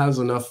just has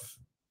enough,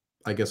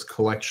 I guess,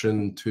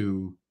 collection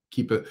to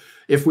keep it.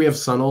 If we have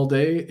sun all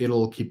day,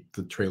 it'll keep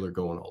the trailer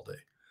going all day.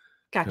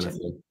 Kind Gotcha. of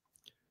thing.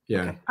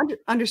 Yeah. Okay.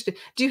 Understood.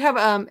 Do you have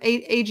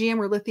AGM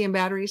or lithium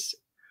batteries?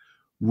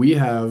 We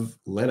have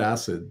lead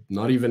acid,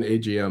 not even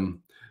AGM.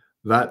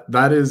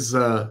 That is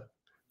the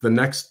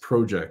next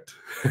project.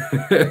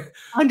 So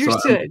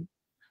Understood.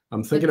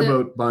 I'm thinking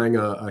about buying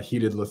a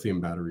heated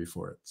lithium battery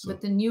for it. So.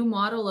 But the new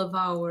model of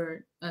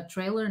our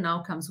trailer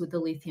now comes with the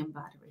lithium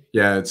battery.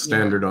 Yeah, it's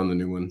standard on the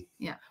new one.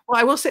 Yeah. Well,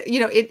 I will say, you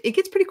know, it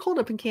gets pretty cold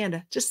up in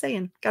Canada. Just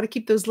saying, got to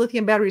keep those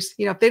lithium batteries.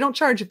 You know, if they don't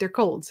charge if they're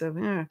cold, so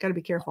got to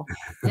be careful.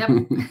 Yep.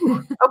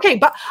 Okay,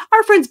 but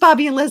our friends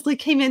Bobby and Leslie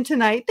came in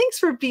tonight. Thanks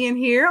for being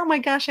here. Oh my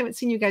gosh, I haven't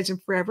seen you guys in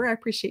forever. I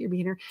appreciate you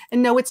being here.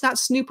 And no, it's not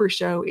Snooper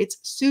Show. It's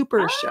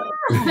Super Show.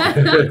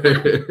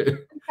 You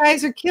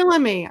guys are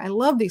killing me. I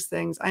love these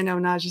things. I know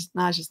Naj's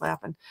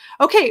laughing.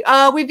 Okay,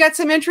 we've got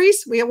some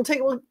entries. We'll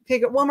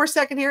take it one more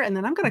second here, and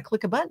then I'm going to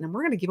click a button, and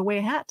we're going to give away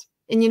a hat.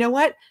 And you know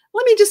what?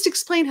 Let me just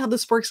explain how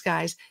this works,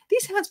 guys.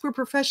 These hats were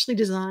professionally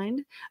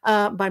designed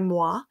by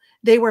moi.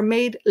 They were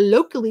made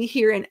locally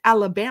here in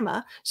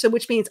Alabama, so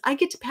which means I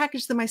get to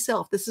package them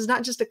myself. This is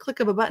not just a click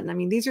of a button. I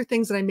mean, these are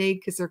things that I made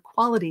because they're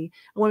quality.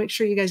 I want to make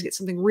sure you guys get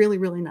something really,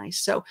 really nice.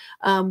 So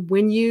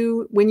when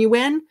you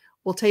win,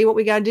 we'll tell you what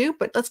we got to do,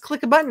 but let's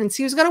click a button and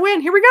see who's going to win.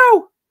 Here we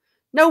go.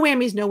 No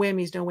whammies, no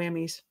whammies, no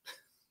whammies.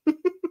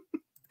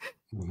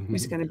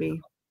 Who's going to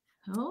be?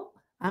 Oh,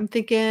 I'm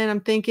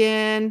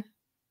thinking.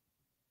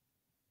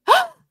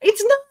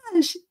 It's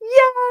Naj!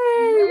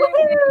 Yay!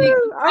 Woohoo!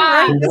 All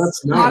right,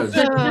 that's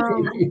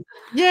awesome.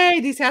 Yay!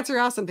 These hats are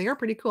awesome. They are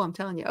pretty cool. I'm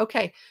telling you.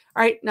 Okay.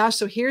 All right. Now,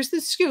 so here's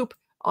the scoop.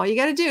 All you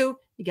got to do,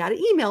 you got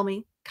to email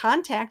me,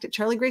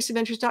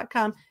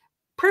 contact@charliegraceadventures.com.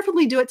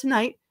 Preferably do it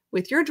tonight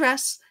with your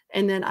address,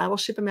 and then I will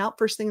ship them out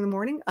first thing in the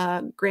morning.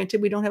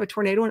 Granted, we don't have a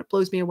tornado and it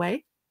blows me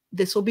away.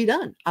 This will be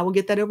done. I will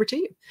get that over to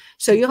you.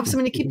 So you'll have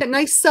something to keep that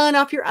nice sun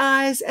off your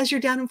eyes as you're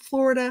down in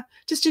Florida,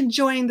 just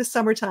enjoying the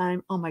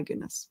summertime. Oh my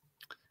goodness.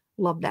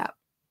 Love that.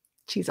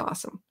 She's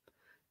awesome.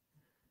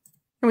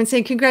 Everyone's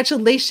saying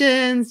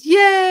congratulations.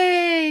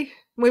 Yay.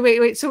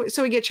 Wait. So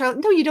we get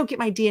Charlie. No, you don't get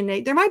my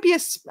DNA. There might be a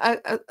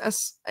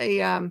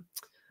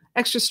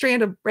extra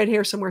strand of red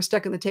hair somewhere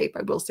stuck in the tape.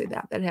 I will say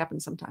that. That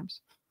happens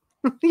sometimes.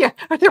 Yeah.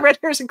 Are there red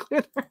hairs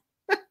included?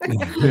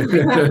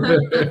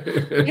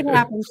 It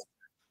happens.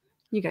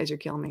 You guys are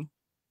killing me.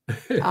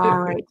 All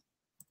right.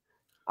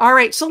 All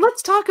right. So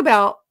let's talk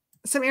about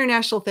some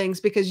international things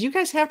because you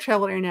guys have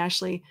traveled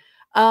internationally.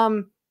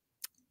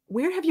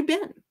 Where have you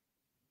been?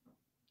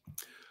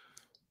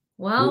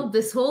 Well,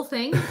 this whole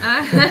thing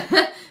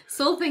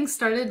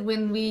started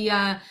when we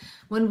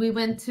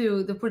went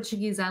to the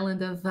Portuguese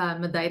island of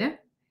Madeira,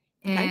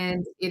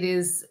 and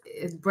it's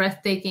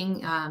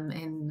breathtaking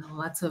and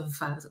lots of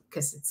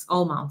because it's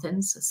all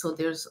mountains, so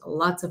there's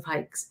lots of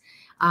hikes,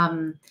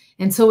 and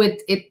so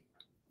it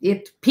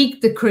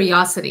piqued the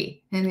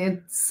curiosity, and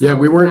it's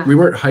we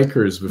weren't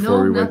hikers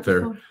before we went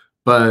there,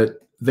 but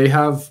they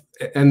have.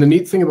 And the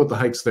neat thing about the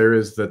hikes there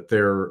is that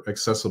they're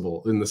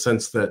accessible in the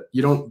sense that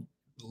you don't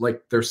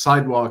like there's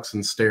sidewalks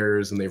and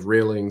stairs and they have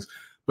railings,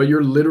 but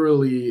you're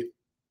literally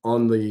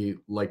on the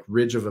like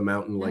ridge of a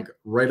mountain, like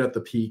right at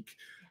the peak.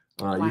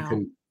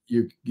 Wow.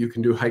 You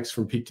can do hikes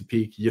from peak to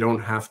peak. You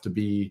don't have to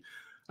be.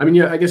 I mean,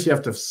 yeah, I guess you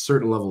have to have a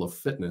certain level of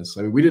fitness.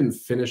 I mean, we didn't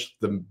finish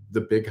the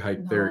big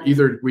hike there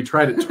either. We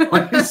tried it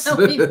twice,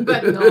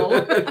 but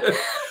no,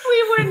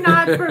 we were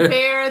not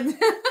prepared.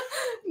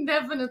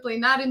 Definitely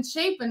not in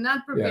shape and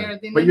not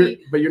prepared.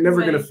 But you're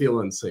never going to feel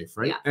unsafe,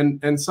 right? Yeah.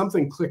 And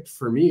something clicked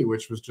for me,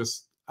 which was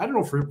just, I don't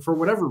know, for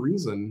whatever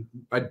reason,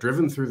 I'd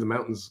driven through the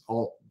mountains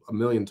a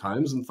million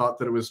times and thought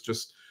that it was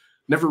just,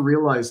 never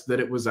realized that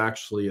it was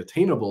actually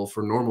attainable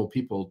for normal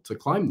people to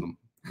climb them,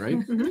 right?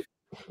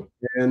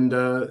 And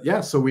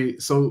so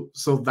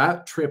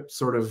that trip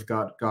sort of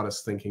got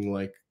us thinking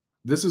like,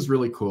 this is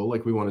really cool.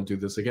 Like we want to do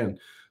this again.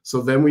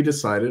 So then we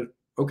decided,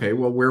 okay,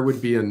 well, where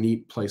would be a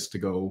neat place to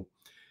go?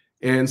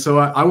 And so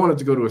I wanted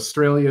to go to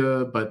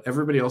Australia, but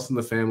everybody else in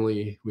the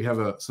family, we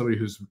have somebody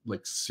who's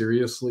like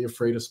seriously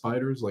afraid of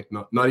spiders, like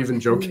not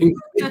even joking.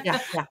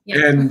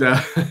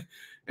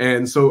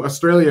 And so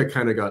Australia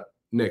kind of got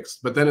nixed,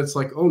 but then it's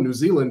like, oh, New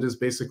Zealand is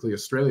basically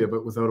Australia,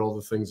 but without all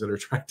the things that are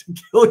trying to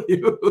kill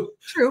you.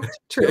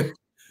 True.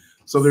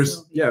 So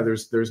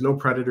there's no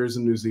predators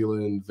in New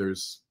Zealand.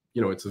 There's,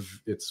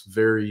 it's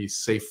very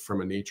safe from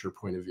a nature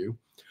point of view.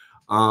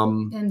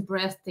 And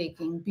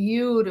breathtaking,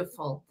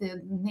 beautiful.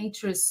 The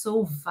nature is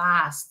so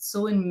vast,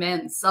 so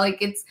immense.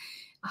 Like it's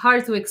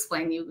hard to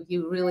explain.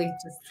 You really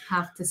just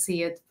have to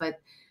see it.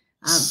 But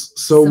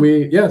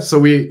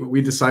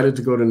we decided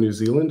to go to New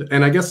Zealand.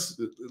 And I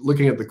guess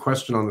looking at the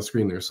question on the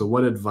screen there. So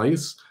what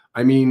advice?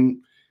 I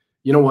mean,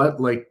 you know what?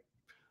 Like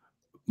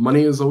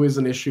money is always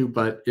an issue,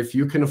 but if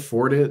you can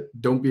afford it,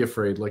 don't be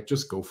afraid. Like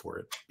just go for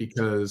it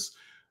because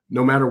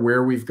no matter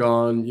where we've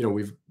gone, you know,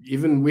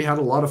 we had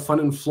a lot of fun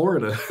in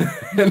Florida.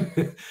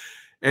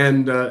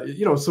 And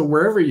you know, so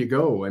wherever you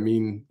go, I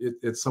mean,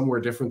 it's somewhere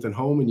different than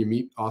home, and you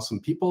meet awesome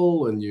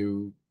people, and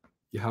you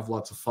have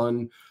lots of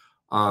fun.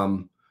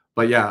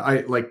 But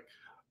yeah,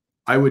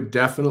 I would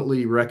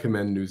definitely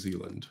recommend New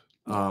Zealand.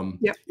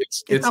 Yep.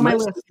 It's on my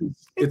nice. list.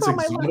 It's on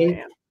my exotic,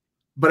 list.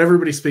 but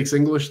everybody speaks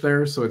English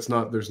there, so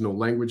there's no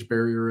language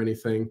barrier or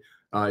anything.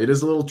 It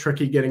is a little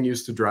tricky getting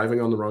used to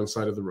driving on the wrong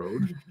side of the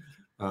road.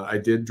 I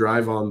did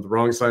drive on the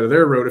wrong side of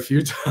their road a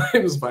few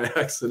times by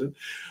accident.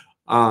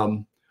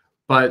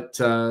 But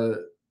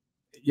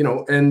you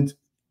know, and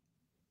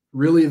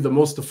really the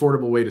most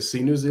affordable way to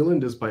see New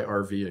Zealand is by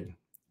RVing.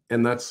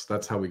 And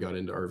that's how we got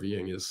into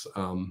RVing. Is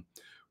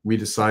we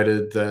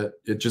decided that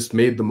it just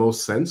made the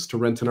most sense to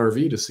rent an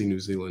RV to see New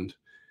Zealand.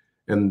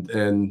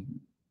 And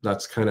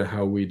that's kind of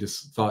how we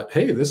just thought,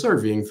 hey, this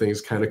RVing thing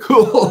is kind of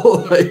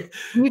cool. Like,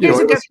 you guys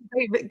have got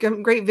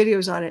some great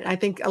videos on it. I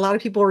think a lot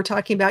of people were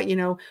talking about, you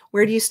know,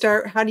 where do you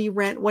start? How do you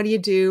rent? What do you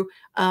do?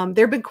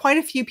 There have been quite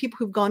a few people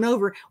who've gone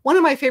over. One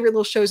of my favorite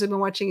little shows I've been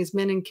watching is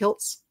Men in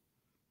Kilts.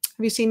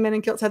 Have you seen Men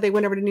in Kilts? How they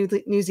went over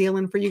to New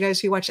Zealand? For you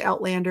guys who watch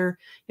Outlander,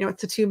 you know,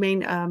 it's the two main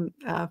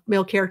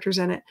male characters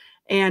in it.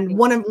 And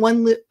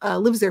one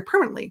lives there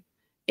permanently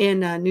in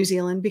New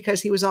Zealand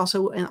because he was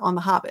also on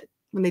The Hobbit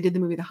when they did the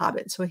movie The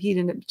Hobbit. So he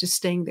ended up just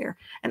staying there.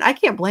 And I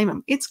can't blame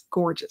him. It's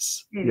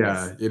gorgeous. It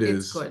is.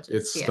 It's gorgeous.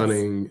 It's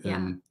stunning.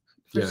 And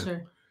for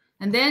sure.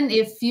 And then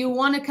if you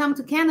want to come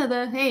to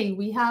Canada, hey,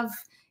 we have,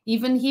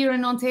 even here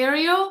in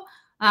Ontario,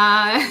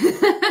 our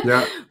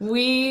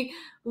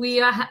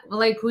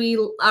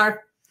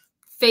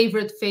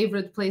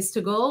favorite place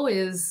to go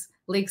is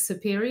Lake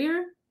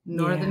Superior,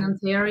 Northern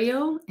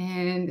Ontario,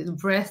 and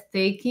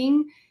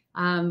breathtaking.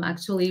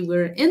 Actually,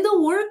 we're in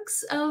the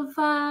works of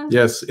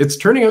yes, it's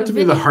turning out to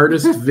be the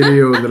hardest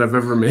video that I've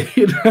ever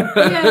made.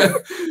 Yes.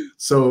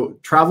 So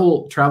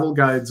travel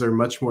guides are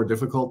much more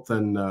difficult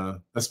than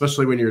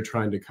especially when you're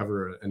trying to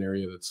cover an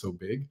area that's so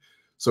big.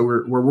 So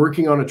we're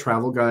working on a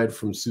travel guide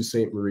from Sault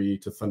Ste. Marie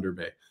to Thunder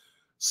Bay.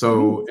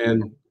 So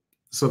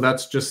so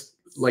that's just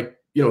like,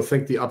 you know,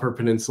 think the Upper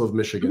Peninsula of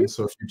Michigan.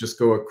 So if you just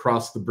go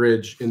across the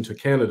bridge into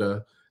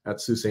Canada at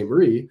Sault Ste.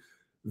 Marie,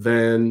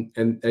 then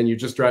and you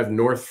just drive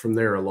north from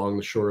there along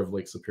the shore of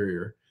Lake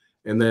Superior,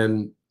 and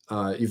then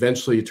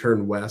eventually you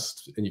turn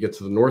west and you get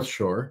to the North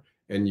Shore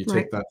and you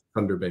take that to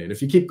Thunder Bay. And if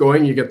you keep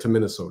going, you get to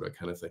Minnesota,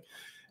 kind of thing.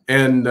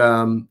 And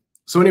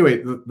so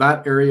anyway,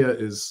 that area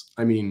is,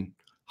 I mean,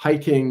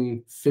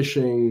 hiking,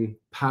 fishing,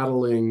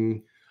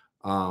 paddling,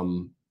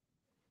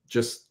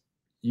 just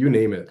you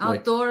name it.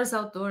 Outdoors.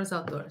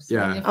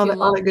 Yeah. And if you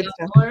love the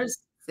outdoors,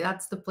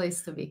 that's the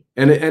place to be.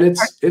 And I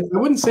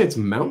wouldn't say it's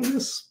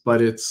mountainous,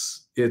 but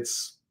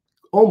it's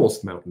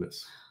almost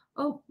mountainous.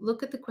 Oh,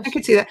 look at the question. I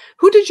could see that.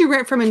 Who did you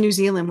rent from in New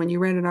Zealand when you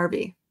rented an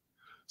RV?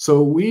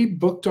 So we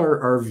booked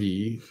our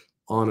RV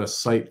on a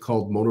site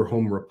called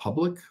Motorhome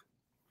Republic.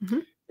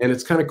 And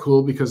it's kind of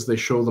cool because they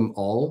show them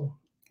all.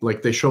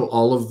 Like they show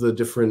all of the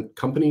different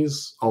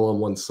companies all on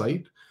one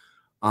site.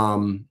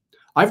 I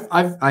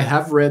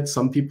have read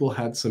some people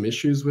had some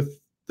issues with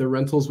their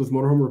rentals with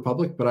Motorhome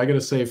Republic, but I got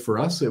to say for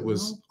us, it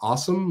was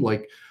awesome.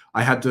 Like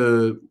I had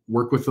to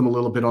work with them a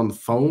little bit on the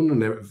phone,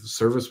 and the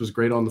service was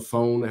great on the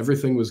phone.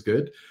 Everything was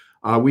good.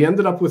 We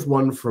ended up with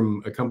one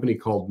from a company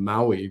called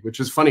Maui,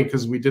 which is funny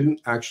because we didn't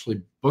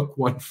actually book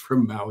one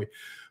from Maui,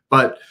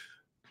 but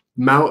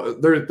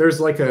there's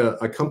like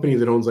a company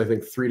that owns, I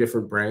think, 3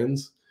 different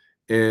brands.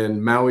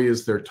 And Maui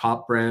is their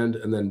top brand,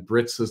 and then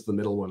Brits is the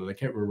middle one, and I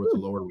can't remember what the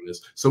lower one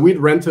is. So we'd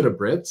rented a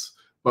Brits,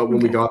 but when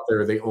we got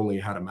there, they only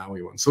had a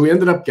Maui one. So we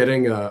ended up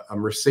getting a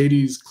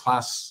Mercedes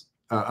chassis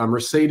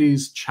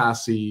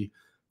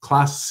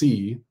Class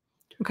C,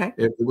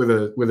 with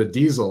a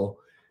diesel.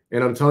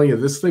 And I'm telling you,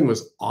 this thing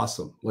was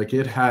awesome. Like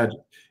it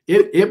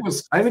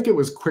was, I think it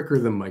was quicker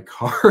than my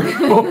car at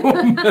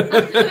home.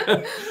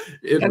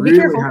 It really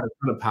had a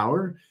ton of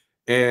power,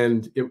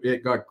 and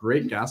it got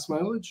great gas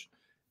mileage.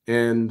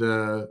 And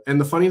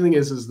the funny thing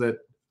is that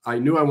I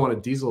knew I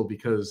wanted diesel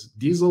because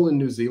diesel in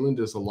New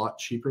Zealand is a lot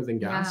cheaper than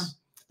gas. Yeah.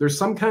 There's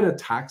some kind of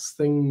tax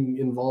thing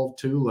involved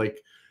too,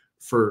 like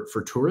for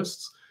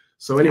tourists.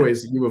 So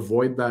anyways, you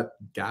avoid that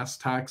gas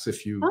tax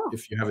if you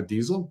have a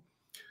diesel.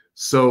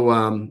 So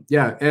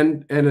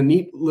and a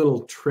neat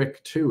little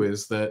trick too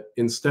is that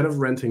instead of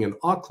renting in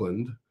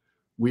Auckland,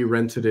 we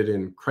rented it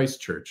in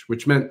Christchurch,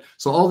 which meant,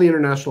 so all the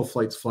international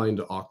flights fly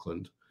into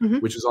Auckland,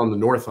 which is on the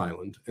North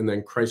Island, and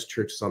then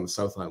Christchurch is on the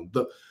South Island.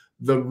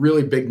 The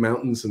really big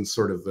mountains and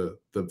sort of the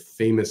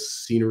famous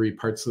scenery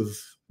parts of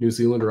New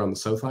Zealand are on the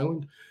South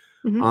Island.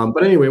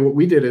 But anyway, what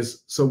we did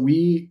is, so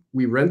we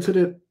rented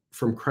it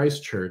from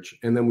Christchurch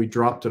and then we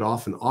dropped it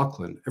off in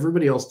Auckland.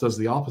 Everybody else does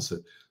the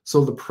opposite.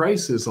 So the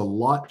price is a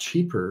lot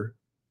cheaper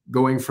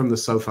going from the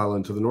South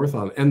Island to the North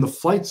Island, and the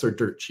flights are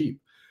dirt cheap.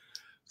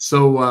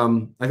 So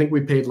I think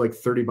we paid like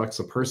 $30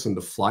 a person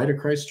to fly to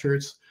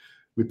Christchurch.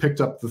 We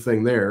picked up the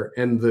thing there,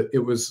 and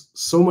it was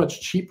so much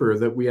cheaper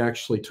that we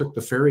actually took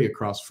the ferry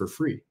across for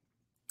free.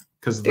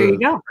 Because there you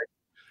go.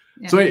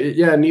 So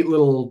yeah, neat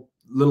little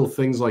little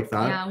things like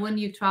that. Yeah, when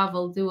you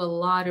travel, do a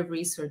lot of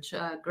research.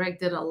 Greg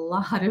did a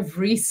lot of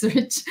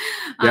research.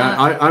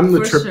 Yeah, I'm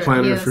the trip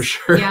planner for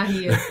sure. Yeah,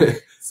 he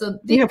is. So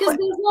because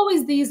there's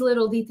always these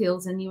little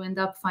details, and you end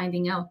up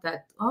finding out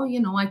that, oh, you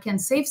know, I can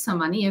save some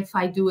money if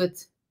I do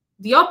it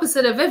the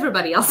opposite of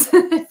everybody else.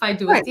 If I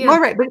do it, well,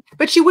 right,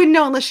 but you wouldn't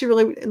know unless you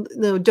really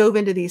dove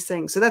into these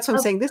things. So that's what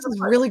I'm saying. This is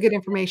really good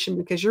information,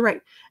 because you're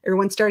right.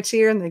 Everyone starts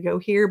here and they go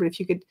here, but if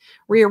you could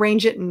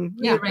rearrange it, and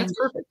that's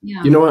perfect.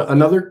 Yeah. You know what?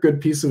 Another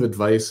good piece of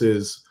advice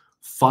is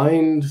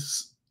find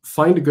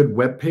a good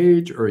web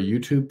page or a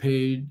YouTube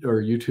page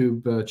or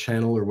YouTube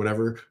channel or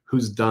whatever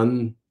who's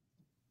done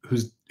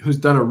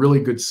a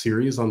really good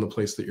series on the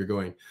place that you're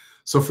going.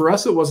 So for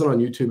us, it wasn't on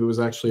YouTube. It was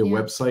actually a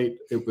website.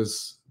 It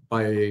was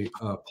by a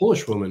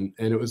Polish woman,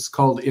 and it was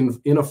called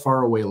In a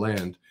Faraway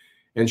Land.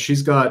 And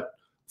she's got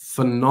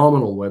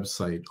phenomenal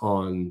website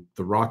on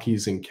the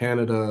Rockies in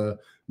Canada,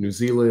 New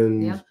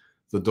Zealand,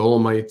 the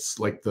Dolomites,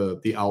 like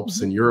the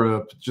Alps in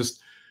Europe,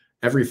 just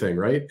everything,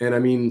 right? And I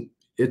mean,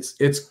 it's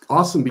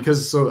awesome,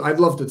 because so I'd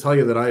love to tell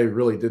you that I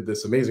really did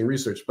this amazing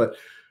research, but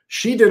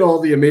she did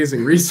all the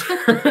amazing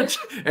research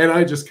and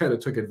I just kind of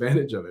took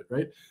advantage of it,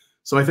 right?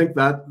 So I think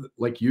that,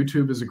 like,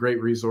 YouTube is a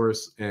great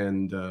resource,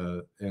 and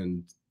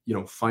you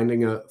know,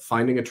 finding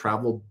a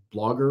travel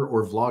blogger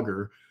or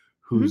vlogger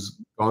who's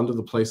gone to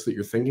the place that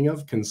you're thinking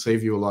of can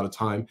save you a lot of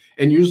time.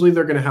 And usually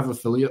they're going to have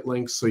affiliate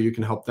links, so you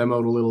can help them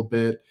out a little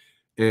bit.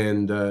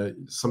 And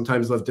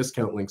sometimes they'll have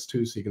discount links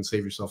too, so you can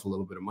save yourself a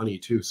little bit of money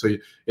too. So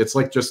it's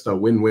like just a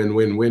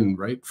win-win-win-win,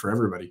 right, for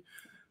everybody.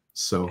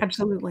 So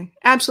absolutely.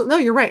 No,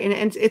 you're right,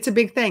 and it's a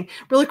big thing.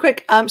 Really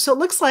quick, so it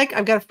looks like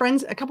I've got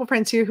a couple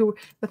friends here who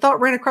the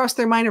thought ran across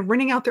their mind of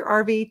renting out their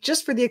RV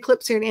just for the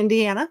eclipse here in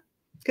Indiana,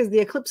 because the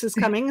eclipse is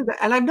coming,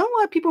 and I've known a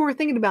lot of people who were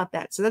thinking about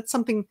that. So that's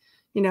something,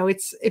 you know,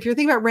 if you're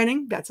thinking about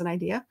renting, that's an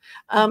idea.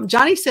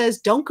 Johnny says,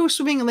 don't go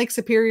swimming in Lake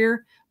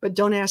Superior, but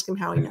don't ask him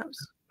how he knows.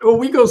 Oh,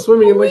 we go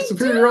swimming in Lake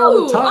Superior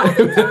all the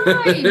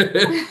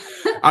time.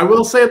 I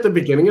will say at the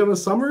beginning of the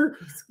summer,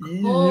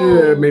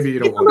 yeah, maybe you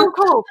don't want to. It's a little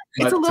cold.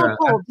 It's a little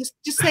cold.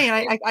 Just saying,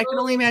 I can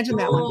only imagine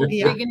that one.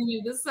 Yeah. Beginning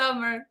of the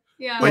summer.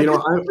 Yeah. Well, you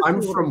know,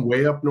 I'm from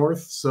way up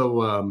north,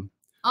 so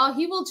oh,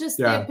 he will just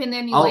dip in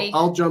anyway.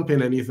 I'll jump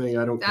in anything.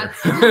 I don't care.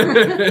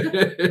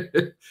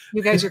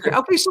 You guys are great.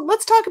 Okay, so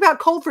let's talk about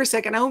cold for a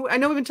second. I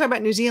know we've been talking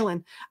about New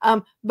Zealand,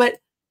 but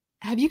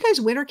have you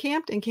guys winter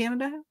camped in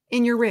Canada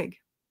in your rig?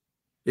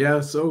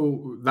 Yeah,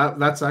 so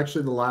that's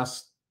actually the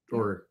last,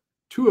 or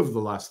two of the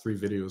last 3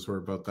 videos were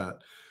about that.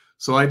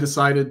 So I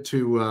decided to,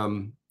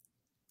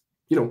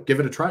 you know, give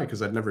it a try,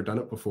 because I'd never done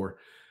it before.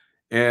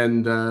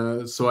 And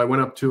so I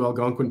went up to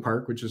Algonquin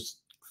Park, which is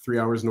 3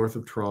 hours north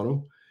of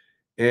Toronto.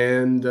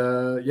 And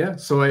yeah,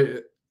 so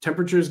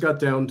temperatures got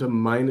down to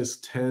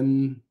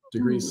 -10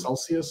 degrees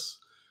Celsius.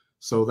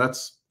 So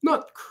that's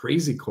not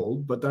crazy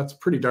cold, but that's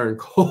pretty darn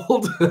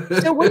cold.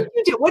 So what do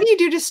you do? What do you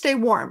do to stay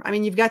warm? I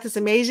mean, you've got this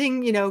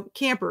amazing, you know,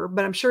 camper,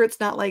 but I'm sure it's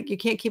not like you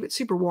can't keep it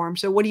super warm.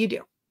 So what do you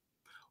do?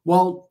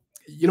 Well,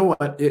 you know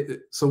what?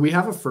 So we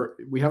have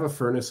a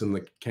furnace in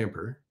the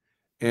camper,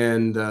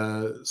 and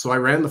so I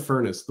ran the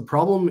furnace. The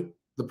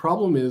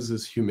problem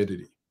is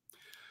humidity.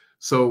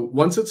 So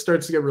once it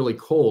starts to get really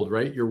cold,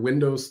 right, your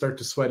windows start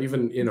to sweat.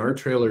 Even in our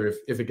trailer,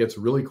 if it gets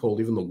really cold,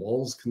 even the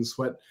walls can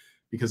sweat,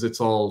 because it's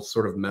all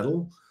sort of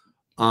metal.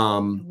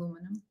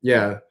 Aluminum.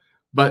 Yeah,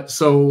 but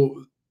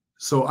so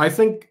I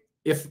think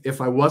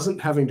if I wasn't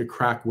having to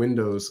crack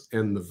windows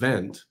and the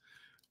vent,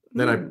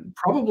 then I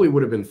probably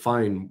would have been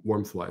fine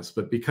warmth-wise.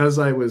 But because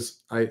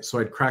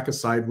I'd crack a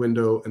side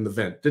window and the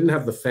vent, didn't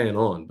have the fan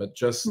on, but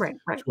just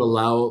to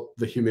allow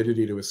the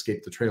humidity to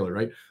escape the trailer,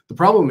 right? The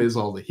problem is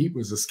all the heat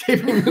was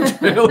escaping the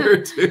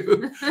trailer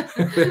too.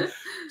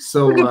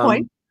 So good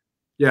point.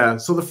 Yeah,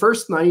 so the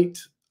first night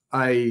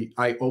I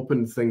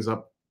opened things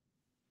up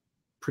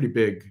pretty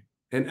big.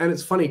 And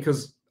it's funny,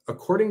 because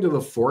according to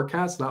the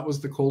forecast, that was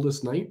the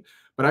coldest night,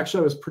 but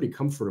actually I was pretty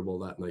comfortable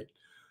that night.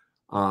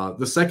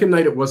 The second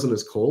night, it wasn't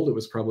as cold. It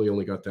was probably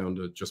only got down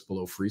to just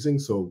below freezing.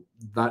 So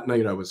that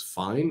night I was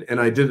fine. And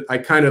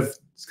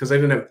because I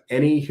didn't have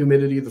any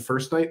humidity the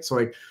first night, so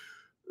I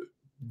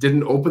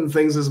didn't open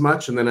things as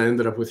much. And then I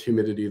ended up with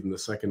humidity in the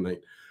second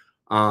night.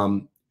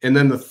 And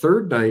then the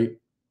third night,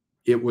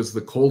 it was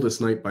the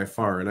coldest night by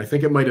far. And I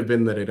think it might've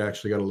been that it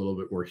actually got a little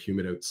bit more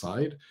humid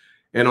outside.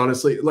 And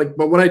honestly,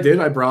 but what I did,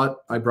 I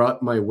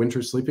brought my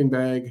winter sleeping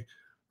bag.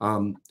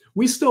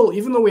 We still,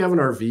 even though we have an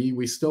RV,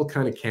 we still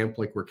kind of camp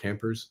like we're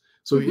campers.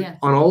 So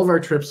on all of our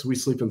trips, we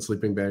sleep in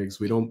sleeping bags.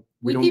 We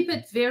keep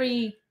it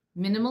very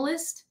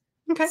minimalist.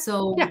 Okay.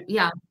 So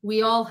yeah,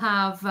 we all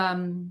have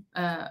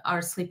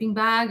our sleeping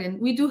bag,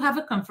 and we do have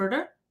a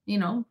comforter. You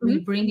know, we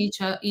bring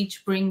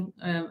each bring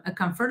a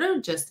comforter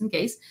just in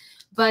case.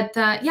 But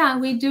yeah,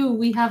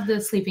 we have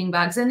the sleeping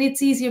bags, and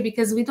it's easier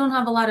because we don't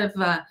have a lot of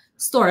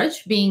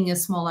storage, being a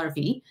small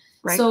RV.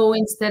 Right. So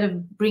instead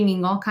of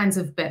bringing all kinds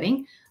of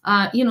bedding,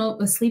 you know,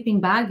 a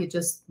sleeping bag, you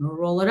just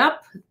roll it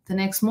up the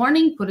next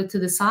morning, put it to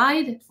the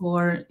side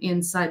or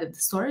inside of the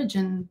storage,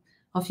 and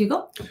off you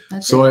go.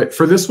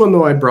 For this one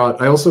though,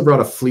 I also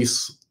brought a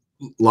fleece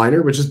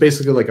liner, which is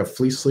basically like a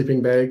fleece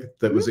sleeping bag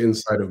that was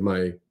inside of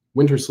my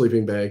winter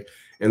sleeping bag.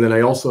 And then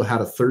I also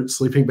had a third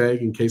sleeping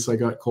bag in case I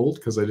got cold,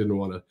 because I didn't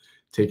want to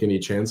take any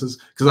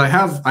chances. Because I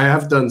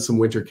have done some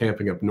winter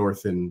camping up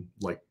north in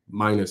like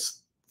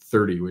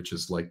 -30, which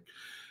is like,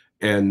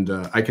 and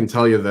I can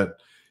tell you that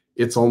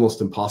it's almost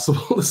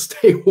impossible to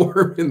stay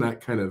warm in that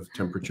kind of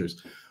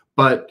temperatures.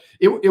 But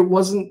it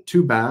wasn't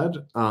too bad.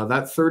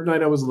 That third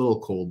night I was a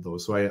little cold though,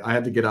 so I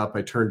had to get up.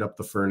 I turned up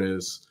the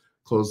furnace,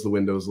 closed the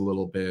windows a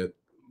little bit,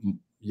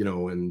 you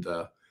know, and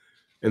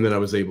then I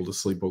was able to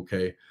sleep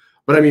okay.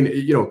 But I mean,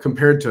 you know,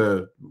 compared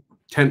to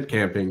tent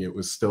camping, it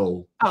was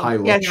still high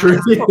luxury.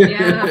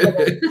 Yeah. So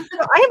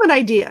I have an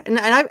idea, and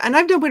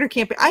I've done winter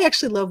camping. I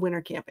actually love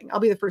winter camping. I'll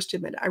be the first to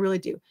admit it. I really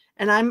do.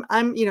 And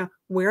I'm you know,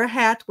 wear a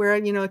hat, wear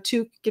a, you know, a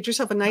toque, get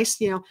yourself a nice,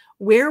 you know,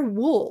 wear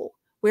wool.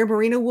 Wear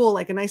merino wool,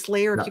 like a nice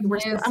layer. If you can wear,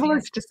 I'm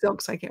allergic to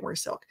silk, so I can't wear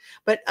silk.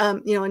 But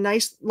you know, a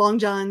nice long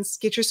johns.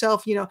 Get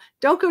yourself, you know,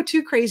 don't go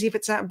too crazy if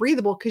it's not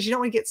breathable, because you don't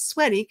want to get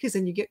sweaty, because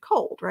then you get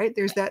cold, right?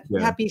 There's that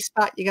happy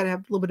spot. You got to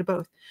have a little bit of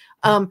both.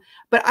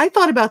 But I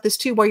thought about this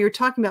too while you're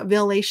talking about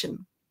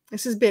ventilation.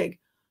 This is big.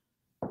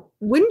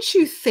 Wouldn't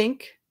you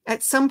think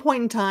at some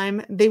point in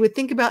time they would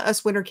think about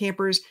us winter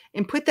campers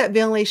and put that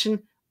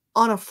ventilation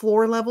on a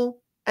floor level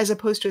as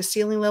opposed to a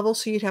ceiling level,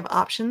 so you'd have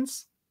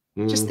options?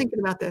 Just thinking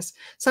about this,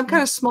 some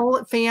kind of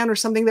small fan or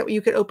something that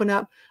you could open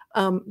up,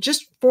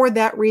 just for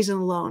that reason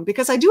alone.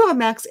 Because I do have a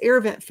max air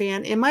vent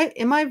fan in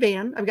my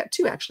van. I've got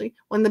two actually,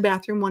 one in the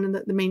bathroom, one in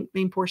the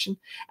main portion,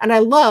 and I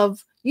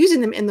love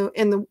using them in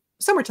the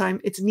summertime.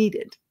 It's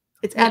needed.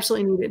 It's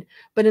absolutely needed.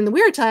 But in the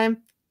winter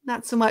time,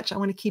 not so much. I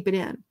want to keep it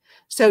in.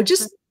 So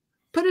just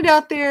put it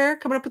out there,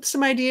 coming up with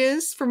some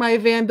ideas for my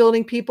van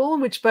building people,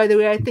 which, by the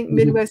way, I think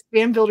Midwest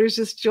Van Builders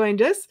just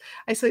joined us.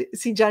 I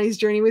see Johnny's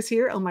Journey was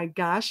here. Oh my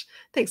gosh.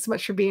 Thanks so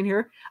much for being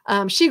here.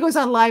 She goes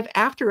on live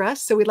after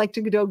us, so we'd like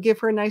to go give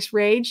her a nice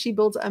raid. She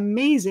builds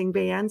amazing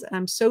vans, and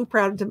I'm so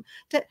proud to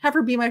have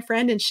her be my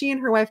friend. And she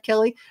and her wife,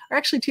 Kelly, are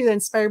actually two that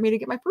inspired me to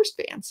get my first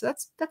van. So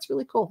that's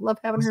really cool. Love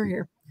having her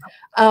here.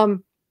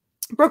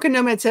 Broken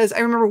Nomad says, I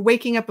remember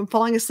waking up and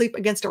falling asleep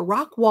against a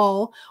rock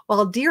wall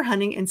while deer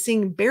hunting and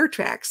seeing bear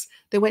tracks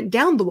that went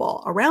down the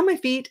wall around my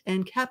feet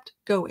and kept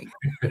going.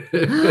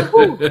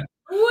 Wow.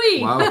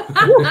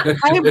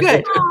 I am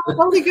good.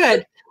 Totally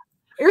good.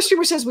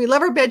 Airstreamer says, we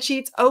love our bed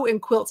sheets. Oh,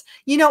 and quilts.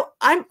 You know,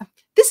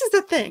 this is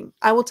the thing.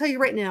 I will tell you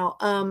right now.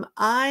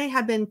 I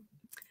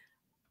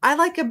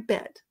like a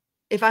bed.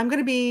 If I'm going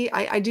to be,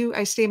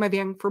 I stay in my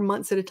van for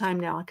months at a time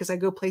now, because I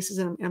go places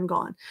and I'm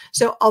gone.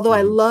 So although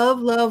I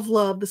love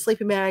the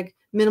sleeping bag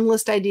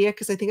minimalist idea,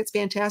 because I think it's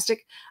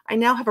fantastic, I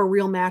now have a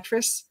real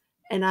mattress,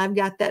 and I've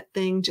got that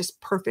thing just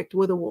perfect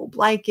with a wool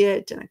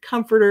blanket and a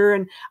comforter.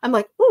 And I'm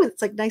like, oh,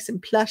 it's like nice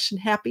and plush and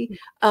happy.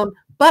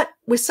 But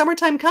with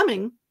summertime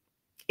coming,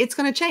 it's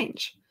going to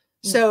change.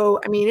 So,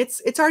 I mean,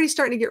 it's already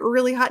starting to get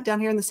really hot down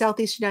here in the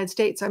Southeast United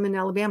States. I'm in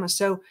Alabama.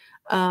 So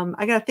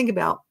I got to think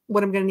about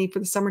what I'm going to need for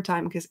the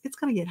summertime, because it's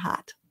going to get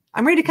hot.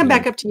 I'm ready to come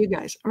back up to you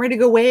guys. I'm ready to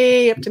go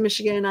way up to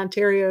Michigan,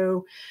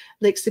 Ontario,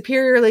 Lake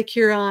Superior, Lake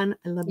Huron.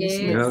 I love this.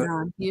 Lake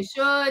Huron. You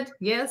should.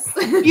 Yes.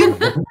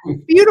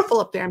 Beautiful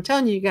up there. I'm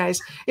telling you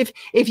guys, if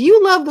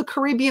you love the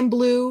Caribbean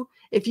blue,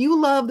 if you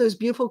love those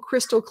beautiful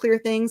crystal clear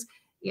things,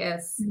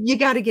 yes, you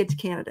got to get to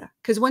Canada,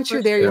 because once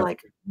you're there, you're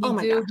like, oh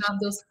my gosh. Have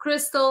those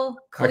crystal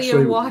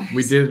clear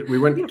waters. We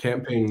went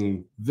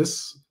camping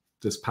this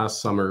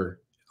past summer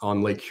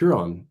on Lake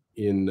Huron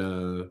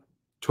in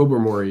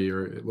Tobermory,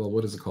 or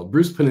what is it called?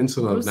 Bruce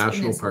Peninsula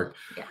National Park.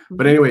 Yeah.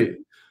 But anyway,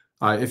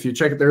 if you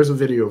check it, there's a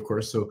video, of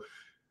course. So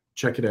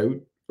check it out.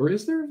 Or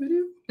is there a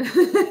video?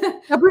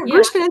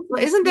 Bruce Peninsula,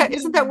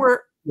 isn't that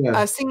where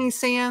Singing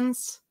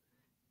Sands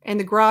and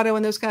the grotto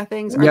and those kind of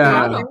things? The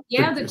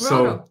grotto.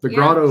 So the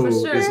grotto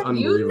is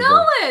unbelievable. You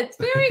know it.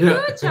 Very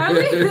good,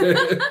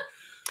 Charlie.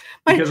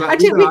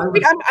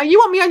 You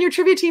want me on your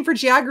trivia team for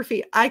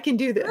geography? I can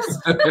do this.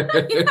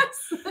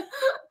 Yes.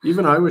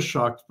 Even I was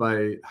shocked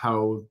by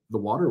how the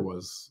water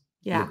was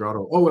in the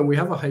grotto. Oh, and we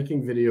have a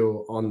hiking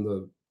video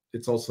on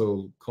it's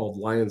also called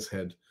Lion's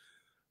Head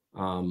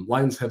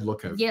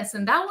Lookout. Yes,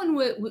 and that one,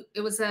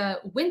 it was a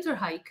winter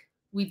hike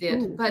we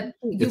did. But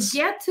you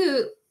get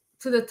to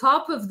the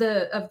top of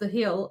the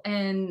hill,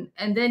 and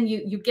then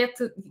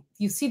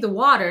you see the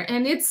water,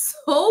 and it's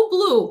so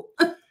blue.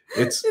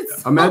 It's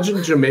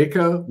imagine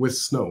Jamaica with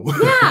snow.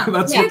 Yeah,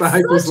 that's what the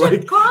hike was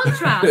like.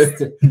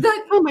 Contrast.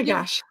 Oh my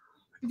gosh,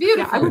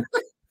 beautiful. Yeah,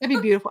 that'd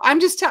be beautiful. I'm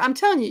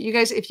telling you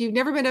guys, if you've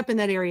never been up in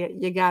that area,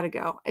 you gotta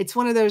go. It's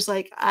one of those,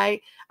 like,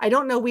 I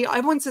don't know.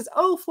 Everyone says,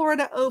 oh,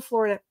 Florida.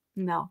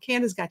 No,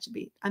 Canada's got you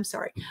beat. I'm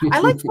sorry. I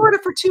like Florida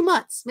for 2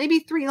 months, maybe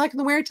 3. Like in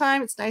the winter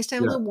time, it's nice to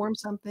have a little warm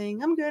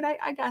something. I'm good.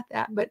 I got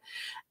that. But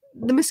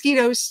the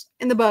mosquitoes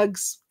and the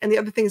bugs and the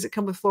other things that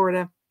come with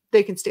Florida,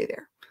 they can stay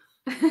there.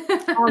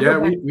 Yeah,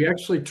 we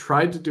actually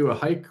tried to do a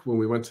hike when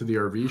we went to the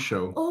RV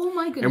show. Oh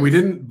my goodness. And we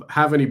didn't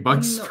have any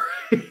bug spray.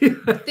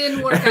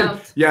 Didn't work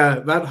out. Yeah,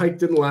 that hike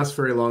didn't last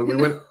very long.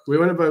 We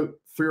went about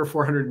 300 or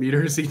 400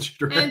 meters each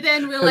direction. And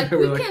then we're like,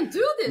 we can't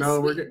do this. No,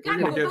 we're gotta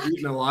gonna go get back.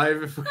 eaten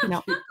alive if we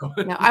No, keep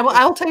going. no. I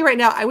will tell you right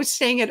now. I was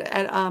staying at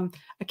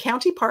a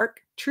county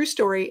park. True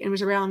story. And it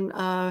was around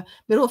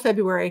middle of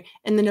February,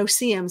 and the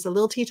no-see-ums, the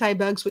little tea-tie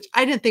bugs, which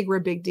I didn't think were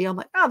a big deal. I'm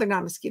like, oh, they're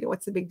not a mosquito.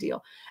 What's the big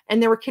deal?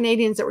 And there were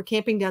Canadians that were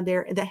camping down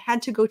there and that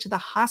had to go to the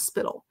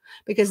hospital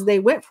because they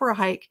went for a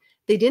hike.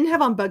 They didn't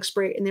have on bug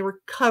spray and they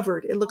were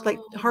covered. It looked like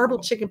horrible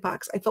chicken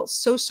pox. I felt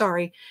so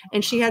sorry.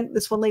 And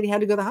this one lady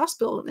had to go to the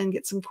hospital and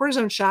get some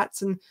cortisone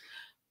shots. And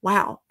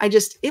wow,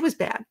 it was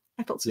bad.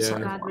 I felt so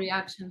sorry. Bad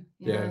reaction.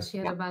 Yeah, she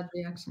had a bad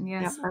reaction.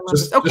 Yes. I love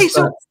it. Okay,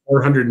 so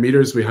 400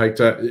 meters we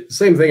hiked.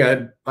 Same thing.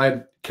 I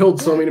had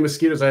killed so many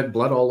mosquitoes. I had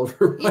blood all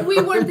over.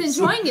 We weren't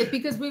enjoying it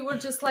because we were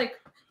just like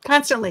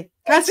constantly.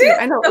 I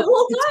know the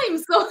whole time.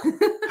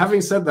 So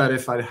having said that,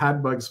 if I'd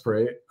had bug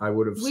spray, I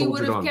would have. We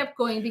would have kept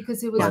going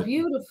because it was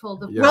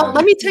beautiful. Well,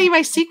 let me tell you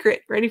my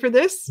secret. Ready for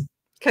this?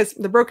 Because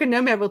the Broken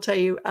Nomad will tell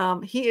you,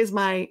 he is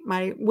my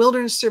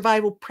wilderness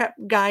survival prep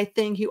guy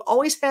thing. He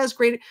always has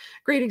great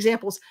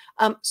examples.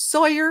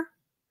 Sawyer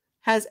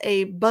has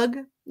a bug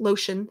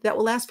lotion that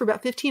will last for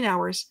about 15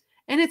 hours,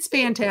 and it's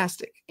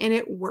fantastic, and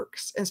it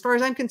works. As far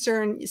as I'm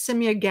concerned, send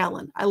me a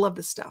gallon. I love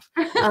this stuff.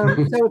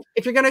 So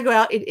if you're going to go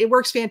out, it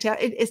works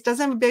fantastic. It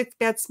doesn't have a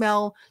bad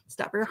smell. It's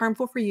not very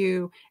harmful for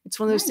you. It's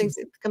one of those things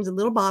that comes in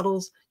little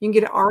bottles. You can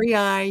get it at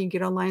REI. You can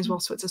get it online as well.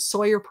 So it's a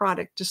Sawyer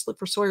product. Just look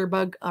for Sawyer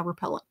bug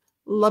repellent.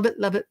 Love it,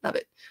 love it, love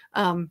it.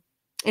 And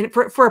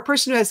for a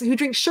person who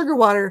drinks sugar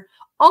water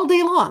all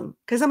day long,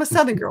 because I'm a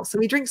Southern girl, so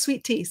we drink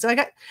sweet tea. So I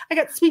got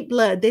sweet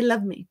blood. They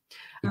love me.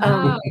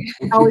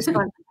 Always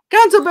fun.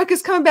 Gonzo Buck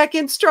is coming back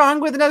in strong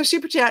with another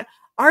super chat.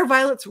 Are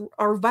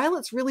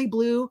violets really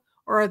blue,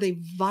 or are they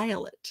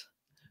violet?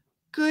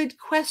 Good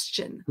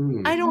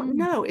question. I don't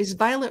know. Is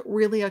violet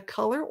really a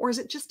color, or is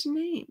it just a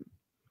name?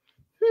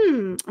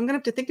 I'm gonna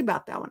have to think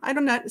about that one. I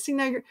don't know. See,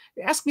 now you're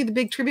asking me the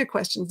big trivia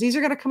questions. These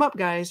are gonna come up,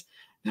 guys.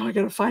 Now I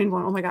gotta find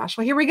one. Oh my gosh.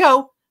 Well, here we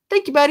go.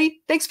 Thank you,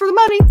 buddy. Thanks for the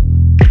money.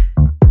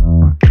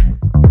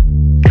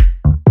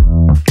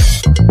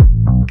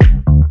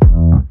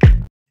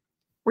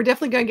 We're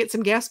definitely gonna get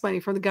some gas money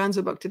from the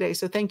Gonzo Book today.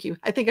 So thank you.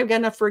 I think I've got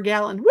enough for a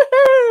gallon.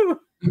 Woohoo!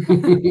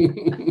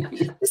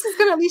 This is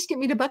gonna at least get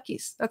me to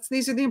Buc-ee's.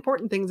 These are the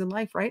important things in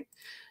life, right?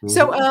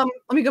 So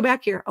let me go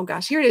back here. Oh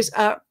gosh, here it is.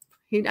 I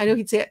know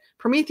he'd say it.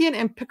 Promethean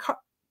and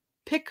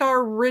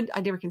Picarid.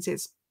 I never can say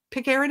this.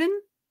 Picaridin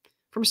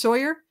from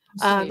Sawyer.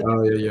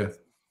 Yeah.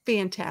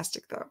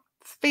 Fantastic, though.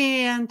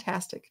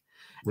 Fantastic.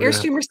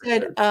 Airstreamer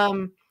said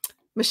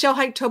Michelle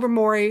hiked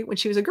Tobermory when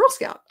she was a Girl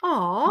Scout.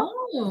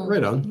 Oh,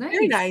 right on. Nice.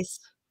 Very nice.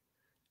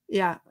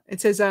 Yeah. It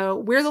says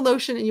wear the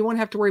lotion and you won't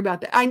have to worry about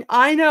that.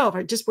 I know. If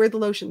I just wear the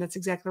lotion, that's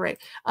exactly right.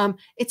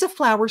 It's a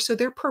flower, so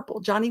they're purple.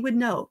 Johnny would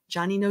know.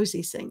 Johnny knows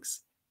these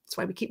things. That's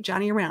why we keep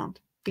Johnny around.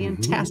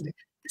 Fantastic.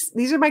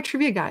 These are my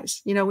trivia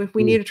guys. You know, if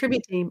we need a trivia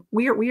team,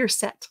 we are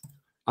set.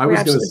 I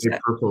was going to say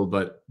purple,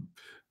 but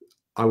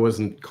I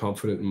wasn't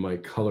confident in my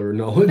color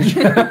knowledge.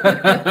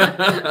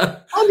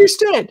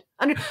 Understood.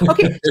 Okay,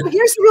 so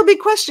here's the real big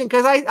question,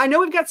 because I know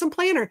we've got some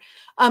planner.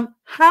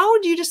 How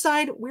do you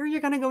decide where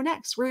you're going to go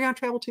next? Where you're going to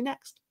travel to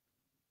next?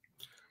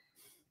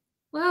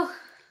 Well,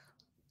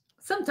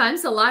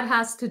 sometimes a lot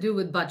has to do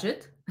with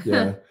budget.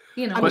 Yeah.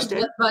 What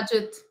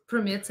budget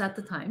permits at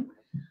the time.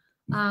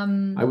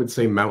 I would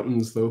say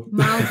mountains, though.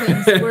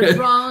 Mountains. We're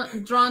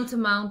drawn to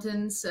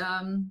mountains.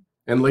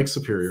 And Lake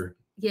Superior.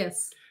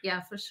 Yes.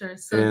 Yeah, for sure.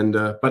 So, and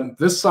but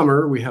this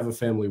summer we have a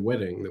family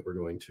wedding that we're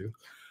going to.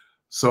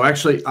 So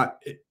actually,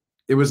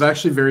 it was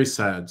actually very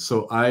sad.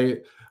 So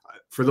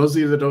for those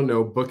of you that don't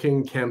know,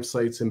 booking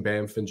campsites in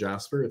Banff and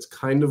Jasper, it's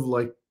kind of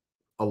like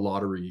a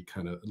lottery,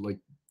 kind of like,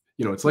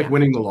 it's like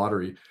winning the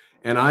lottery.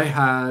 And I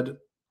had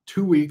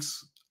 2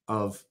 weeks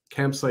of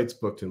campsites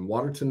booked in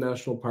Waterton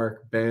National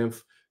Park,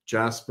 Banff,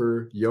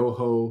 Jasper,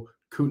 Yoho,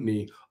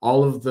 Kootenay,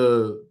 all of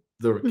the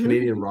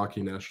Canadian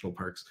Rocky National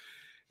Parks.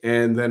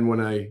 And then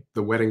when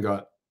the wedding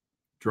got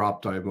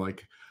dropped,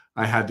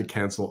 I had to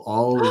cancel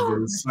all of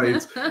those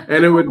sites,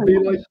 and it would be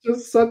like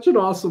just such an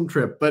awesome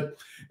trip. But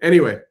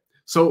anyway,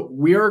 so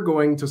we are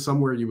going to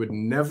somewhere you would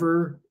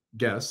never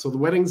guess. So the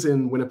wedding's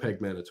in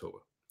Winnipeg, Manitoba.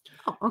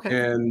 Oh,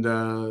 okay. And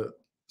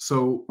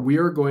so we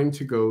are going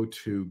to go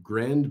to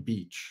Grand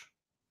Beach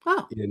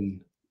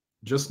in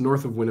just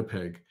north of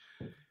Winnipeg.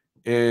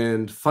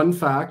 And fun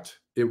fact,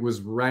 it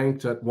was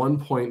ranked at one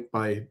point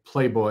by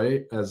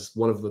Playboy as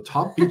one of the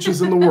top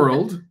beaches in the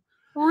world.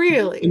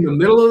 Really? In the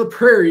middle of the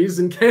prairies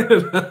in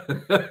Canada.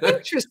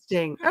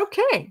 Interesting.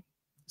 Okay.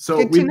 So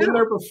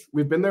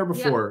we've been there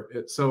before.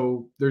 Yeah.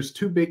 So there's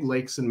two big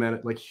lakes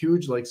in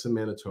huge lakes in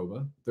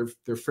Manitoba.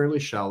 They're fairly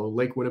shallow,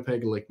 Lake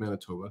Winnipeg and Lake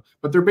Manitoba,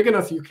 but they're big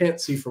enough you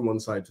can't see from one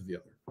side to the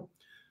other.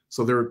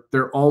 So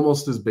they're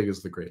almost as big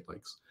as the Great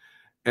Lakes.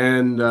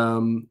 And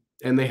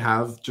they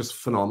have just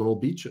phenomenal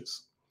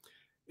beaches.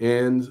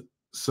 And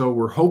so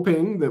we're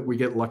hoping that we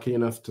get lucky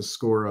enough to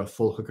score a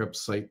full hookup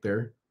site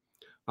there.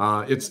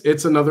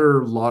 It's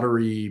another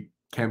lottery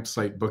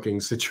campsite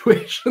booking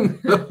situation.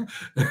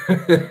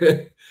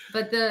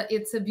 but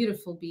it's a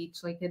beautiful beach.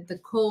 Like the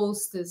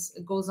coast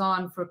it goes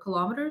on for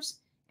kilometers,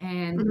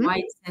 and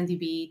white sandy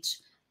beach,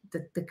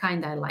 the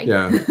kind I like.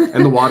 Yeah,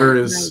 and the water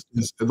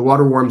the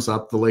water warms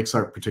up. The lakes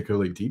aren't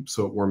particularly deep,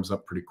 so it warms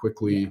up pretty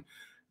quickly,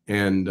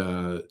 and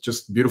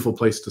just beautiful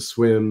place to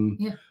swim.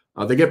 Yeah.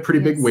 They get pretty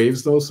big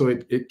waves though, so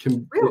it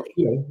can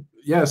really,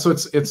 yeah. So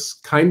it's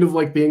kind of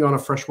like being on a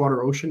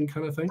freshwater ocean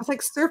kind of thing. It's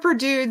like surfer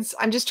dudes.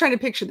 I'm just trying to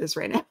picture this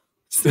right now.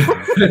 So,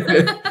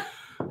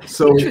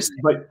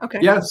 but okay.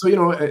 Yeah,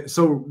 so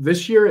so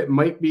this year it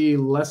might be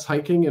less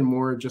hiking and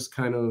more just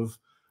kind of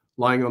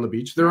lying on the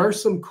beach. There are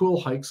some cool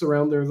hikes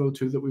around there though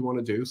too that we want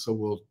to do, so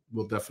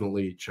we'll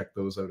definitely check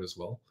those out as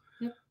well.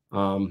 Yep.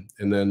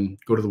 And then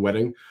go to the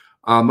wedding.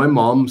 My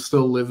mom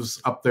still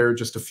lives up there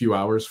just a few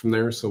hours from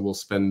there, so we'll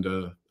spend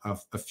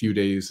a few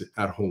days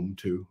at home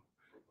too,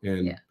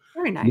 and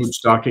very nice.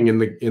 Mooch docking in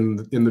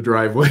the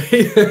driveway.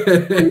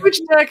 Mooch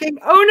docking.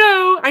 Oh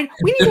no!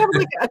 We need to have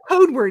like a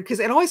code word because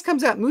it always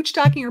comes up mooch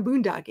docking or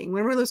boondocking.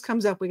 Whenever those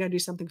comes up, we got to do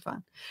something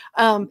fun.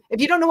 If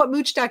you don't know what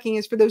mooch docking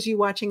is, for those of you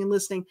watching and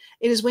listening,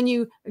 it is when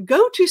you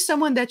go to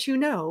someone that you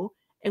know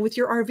and with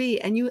your RV,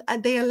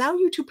 and they allow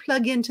you to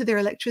plug into their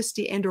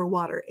electricity and or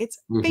water. It's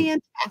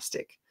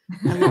fantastic.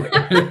 I love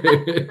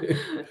it.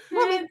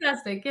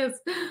 Fantastic. Yes.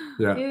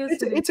 Yeah.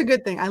 It's a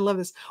good thing. I love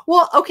this.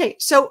 Well, okay,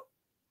 so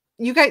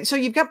you guys, so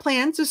you've got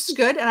plans. This is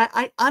good. And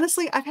I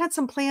honestly, I've had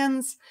some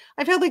plans.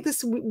 I've had like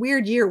this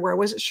weird year where I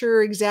wasn't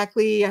sure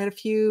exactly. I had a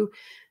few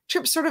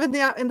trips sort of in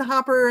the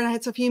hopper, and I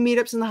had a few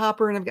meetups in the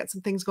hopper, and I've got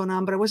some things going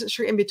on, but I wasn't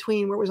sure in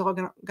between where it was all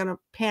gonna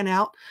pan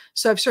out.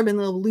 So I've sort of been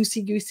a little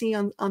loosey-goosey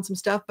on some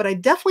stuff, but I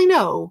definitely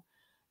know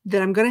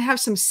that I'm gonna have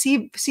some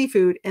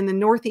seafood in the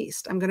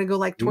Northeast. I'm gonna go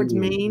like towards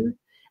Maine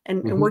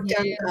and work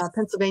down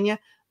Pennsylvania.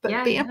 But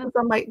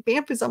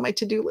Banff is on my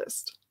to-do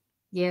list.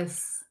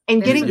 Yes.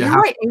 And getting you're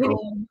right.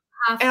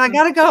 And I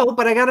gotta go,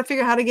 but I gotta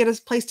figure out how to get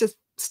a place to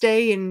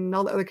stay and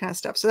all the other kind of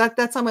stuff. So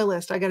that's on my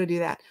list. I got to do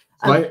that.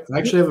 So I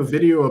actually have a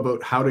video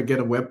about how to get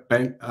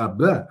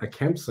a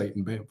campsite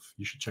in Banff.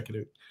 You should check it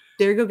out.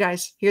 There you go,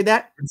 guys. Hear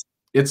that?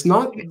 It's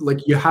not like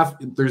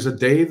there's a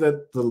day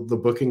that the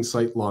booking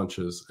site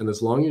launches, and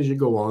as long as you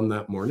go on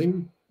that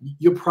morning,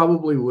 you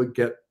probably would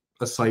get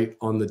a site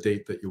on the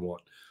date that you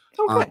want.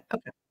 Okay.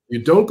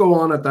 You don't go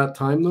on at that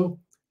time though,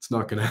 it's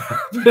not going to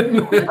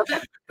happen.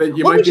 But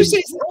what would you say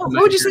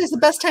is the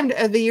best time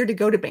of the year to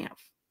go to Banff?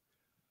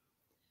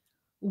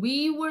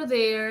 We were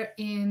there at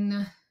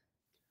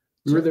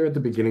the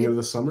beginning of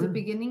the summer. The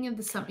beginning of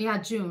the summer, yeah,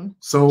 June.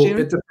 So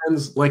it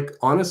depends. Like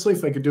honestly,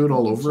 if I could do it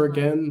all over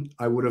again,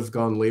 I would have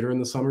gone later in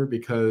the summer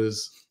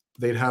because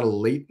they'd had a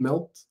late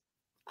melt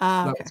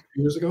that was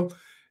 2 years ago,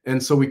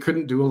 and so we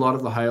couldn't do a lot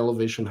of the high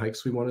elevation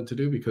hikes we wanted to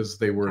do because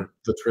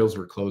the trails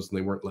were closed and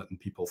they weren't letting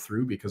people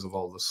through because of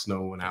all the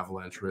snow and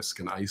avalanche risk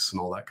and ice and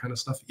all that kind of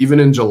stuff.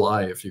 Even in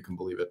July, if you can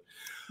believe it.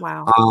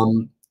 Wow.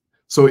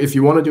 So if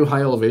you want to do high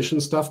elevation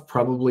stuff,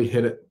 probably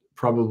hit it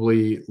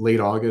late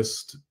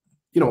August.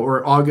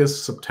 Or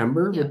August,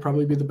 September would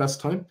probably be the best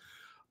time.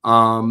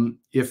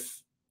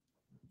 If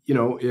you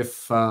want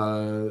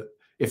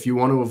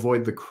to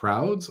avoid the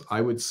crowds,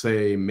 I would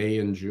say May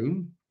and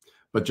June.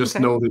 But just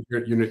know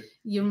that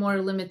you're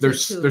more limited.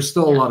 There's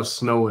still a lot of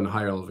snow in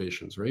higher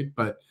elevations, right?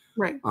 But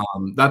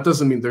that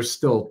doesn't mean there's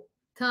still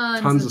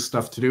tons of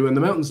stuff to do, and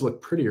the mountains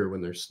look prettier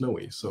when they're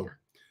snowy. So.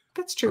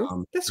 That's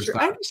true. That's true.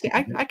 I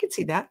understand. I can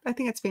see that. I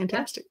think that's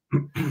fantastic.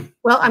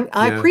 Well,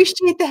 I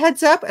appreciate the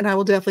heads up, and I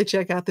will definitely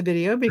check out the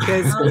video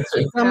because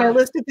it's on my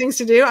list of things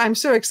to do. I'm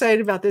so excited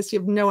about this. You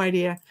have no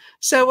idea.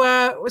 So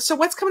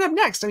what's coming up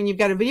next? I mean, you've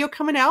got a video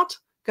coming out.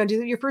 Going to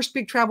do your first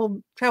big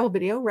travel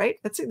video, right?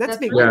 That's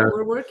big. Right.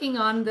 We're working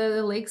on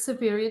the Lake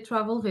Superior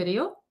travel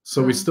video.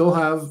 So we still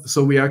have.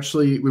 So we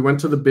went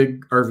to the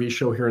big RV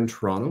show here in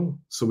Toronto.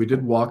 So we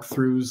did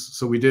walkthroughs.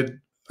 So we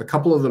did a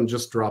couple of them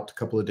just dropped a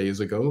couple of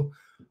days ago.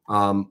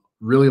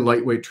 Really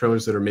lightweight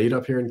trailers that are made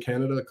up here in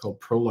Canada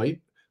called ProLite.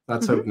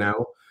 That's out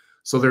now.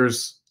 So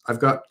I've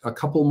got a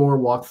couple more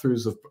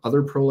walkthroughs of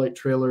other ProLite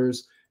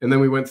trailers. And then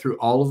we went through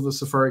all of the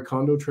Safari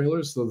Condo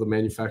trailers, so the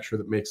manufacturer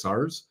that makes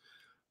ours,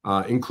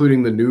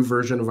 including the new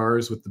version of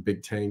ours with the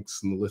big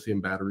tanks and the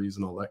lithium batteries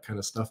and all that kind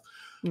of stuff.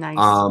 Nice.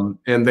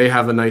 And they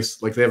have a nice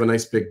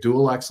big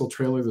dual axle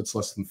trailer that's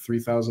less than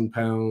 3,000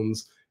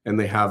 pounds. And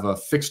they have a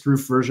fixed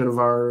roof version of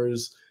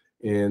ours.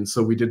 And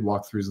so we did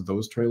walkthroughs of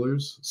those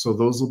trailers. So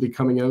those will be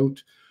coming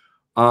out.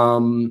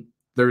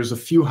 There's a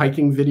few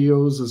hiking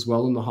videos as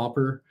well in the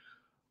hopper.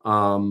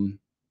 And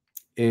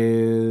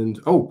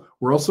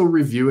we're also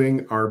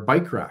reviewing our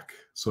bike rack.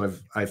 So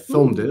I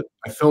filmed it.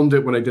 I filmed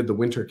it when I did the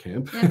winter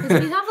camp. Yeah,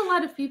 because we have a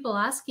lot of people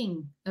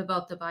asking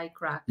about the bike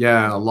rack.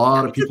 Yeah, a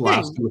lot of people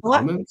asking in the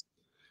comments.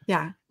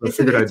 Yeah.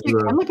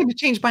 I'm looking to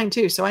change mine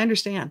too, so I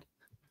understand.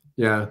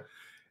 Yeah.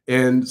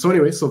 And so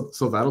anyway, so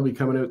that'll be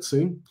coming out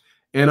soon.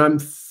 And I'm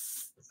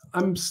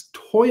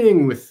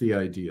toying with the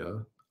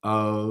idea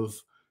of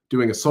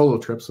doing a solo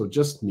trip, so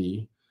just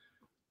me,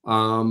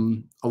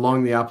 along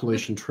the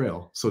Appalachian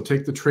Trail. So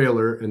take the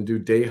trailer and do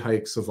day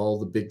hikes of all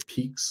the big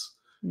peaks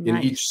in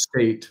each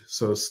state.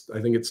 So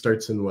I think it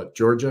starts in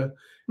Georgia,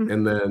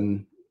 and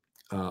then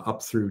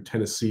up through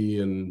Tennessee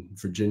and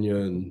Virginia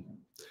and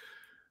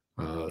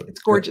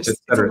it's gorgeous. Et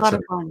cetera, it's a lot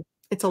of fun.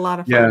 It's a lot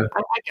of fun.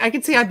 Yeah. I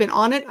can say I've been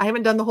on it. I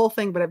haven't done the whole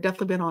thing, but I've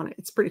definitely been on it.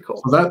 It's pretty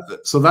cool.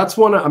 So that's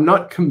one. I'm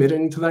not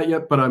committing to that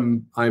yet, but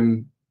I'm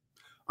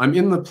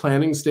in the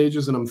planning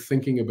stages, and I'm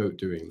thinking about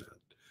doing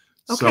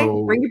that. Okay,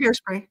 so, bring your bear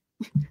spray.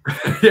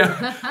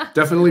 Yeah,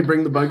 definitely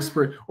bring the bug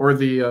spray or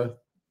the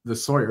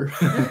Sawyer.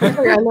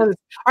 I love this.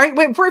 All right,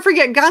 wait, before I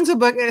forget, Gonzo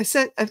Book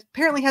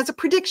apparently has a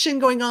prediction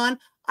going on.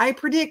 I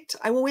predict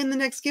I will win the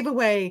next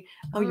giveaway.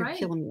 Oh, all you're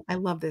killing me. I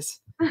love this.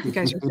 You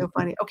guys are so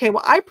funny. Okay,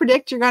 well, I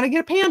predict you're going to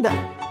get a panda.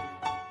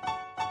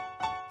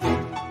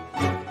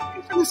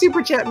 Thanks for the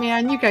super chat,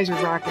 man. You guys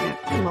are rocking it.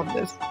 I love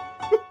this.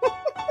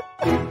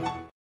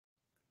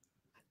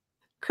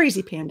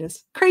 Crazy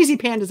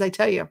pandas, I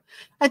tell you.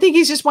 I think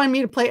he's just wanting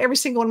me to play every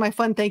single one of my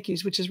fun thank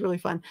yous, which is really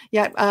fun.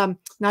 Yeah,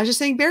 not just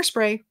saying bear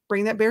spray,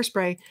 bring that bear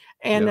spray.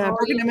 And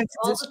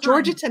it's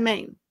Georgia to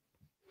Maine.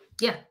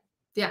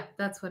 Yeah,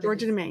 that's what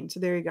Georgia to Maine. So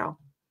there you go.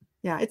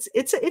 Yeah,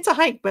 it's a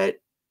hike, but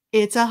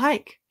it's a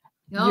hike.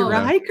 Oh, you're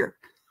a hiker.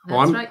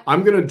 Well,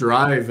 I'm gonna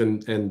drive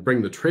and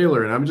bring the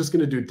trailer, and I'm just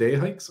gonna do day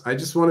hikes. I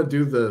just want to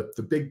do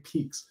the big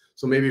peaks.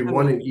 So maybe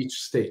one in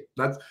each state.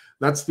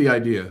 That's the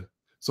idea.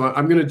 So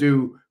I'm gonna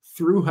do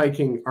through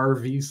hiking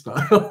RV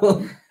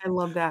style. I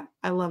love that.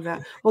 I love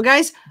that. Well,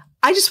 guys,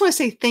 I just want to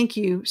say thank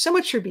you so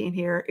much for being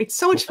here. It's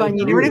so much fun.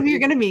 You never know who you're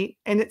going to meet.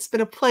 And it's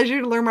been a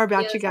pleasure to learn more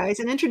about you guys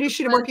and introduce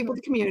you to more people in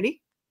the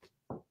community.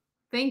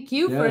 Thank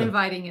you for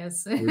inviting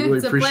us. Really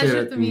it's a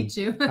pleasure to meet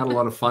you. Had a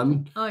lot of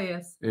fun. Oh,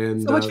 yes.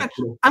 And so much fun.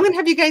 I'm going to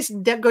have you guys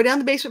go down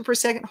the basement for a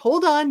second.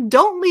 Hold on.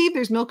 Don't leave.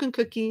 There's milk and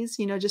cookies,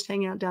 just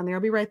hang out down there.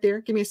 I'll be right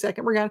there. Give me a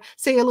second. We're going to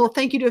say a little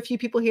thank you to a few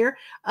people here.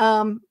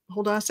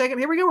 Hold on a second.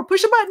 Here we go. We'll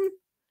push a button.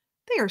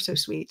 They are so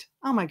sweet.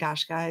 Oh my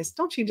gosh, guys.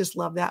 Don't you just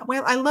love that?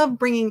 Well, I love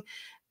bringing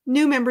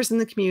new members in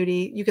the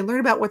community. You can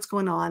learn about what's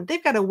going on.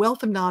 They've got a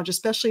wealth of knowledge,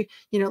 especially,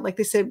 like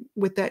they said,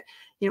 with that,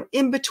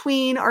 in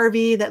between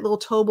RV, that little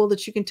towable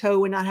that you can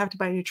tow and not have to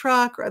buy a new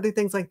truck or other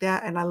things like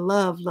that. And I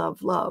love,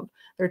 love, love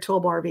their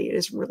towable RV. It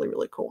is really,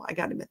 really cool. I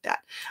got to admit that.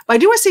 But I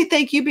do want to say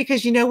thank you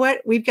because you know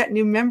what? We've got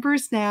new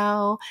members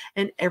now,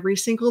 and every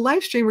single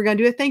live stream, we're going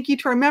to do a thank you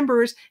to our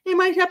members. It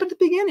might happen at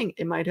the beginning.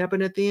 It might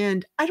happen at the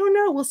end. I don't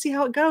know. We'll see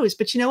how it goes.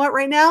 But you know what?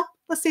 Right now,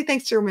 let's say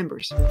thanks to our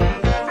members.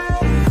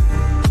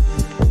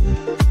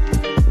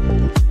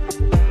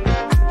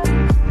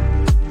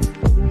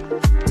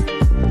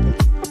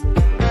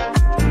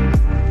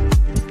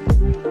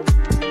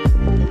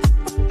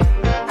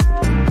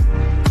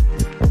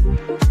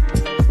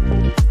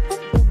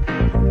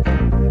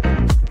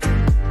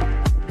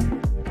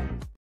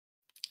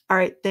 All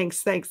right.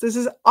 Thanks. This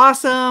is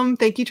awesome.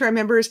 Thank you to our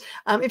members.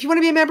 If you want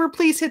to be a member,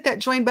 please hit that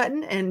join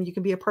button and you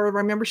can be a part of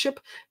our membership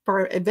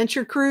for our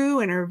adventure crew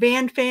and our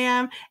van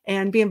fam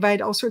and be invited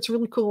to all sorts of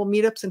really cool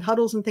meetups and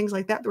huddles and things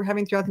like that we're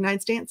having throughout the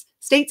United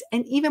States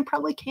and even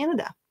probably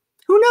Canada.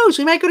 Who knows?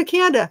 We might go to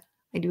Canada.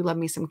 I do love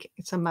me some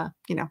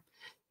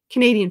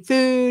Canadian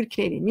food,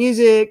 Canadian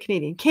music,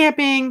 Canadian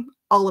camping,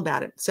 all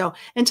about it. So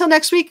until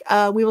next week,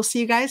 we will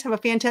see you guys. Have a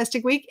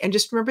fantastic week. And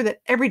just remember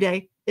that every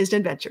day is an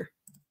adventure.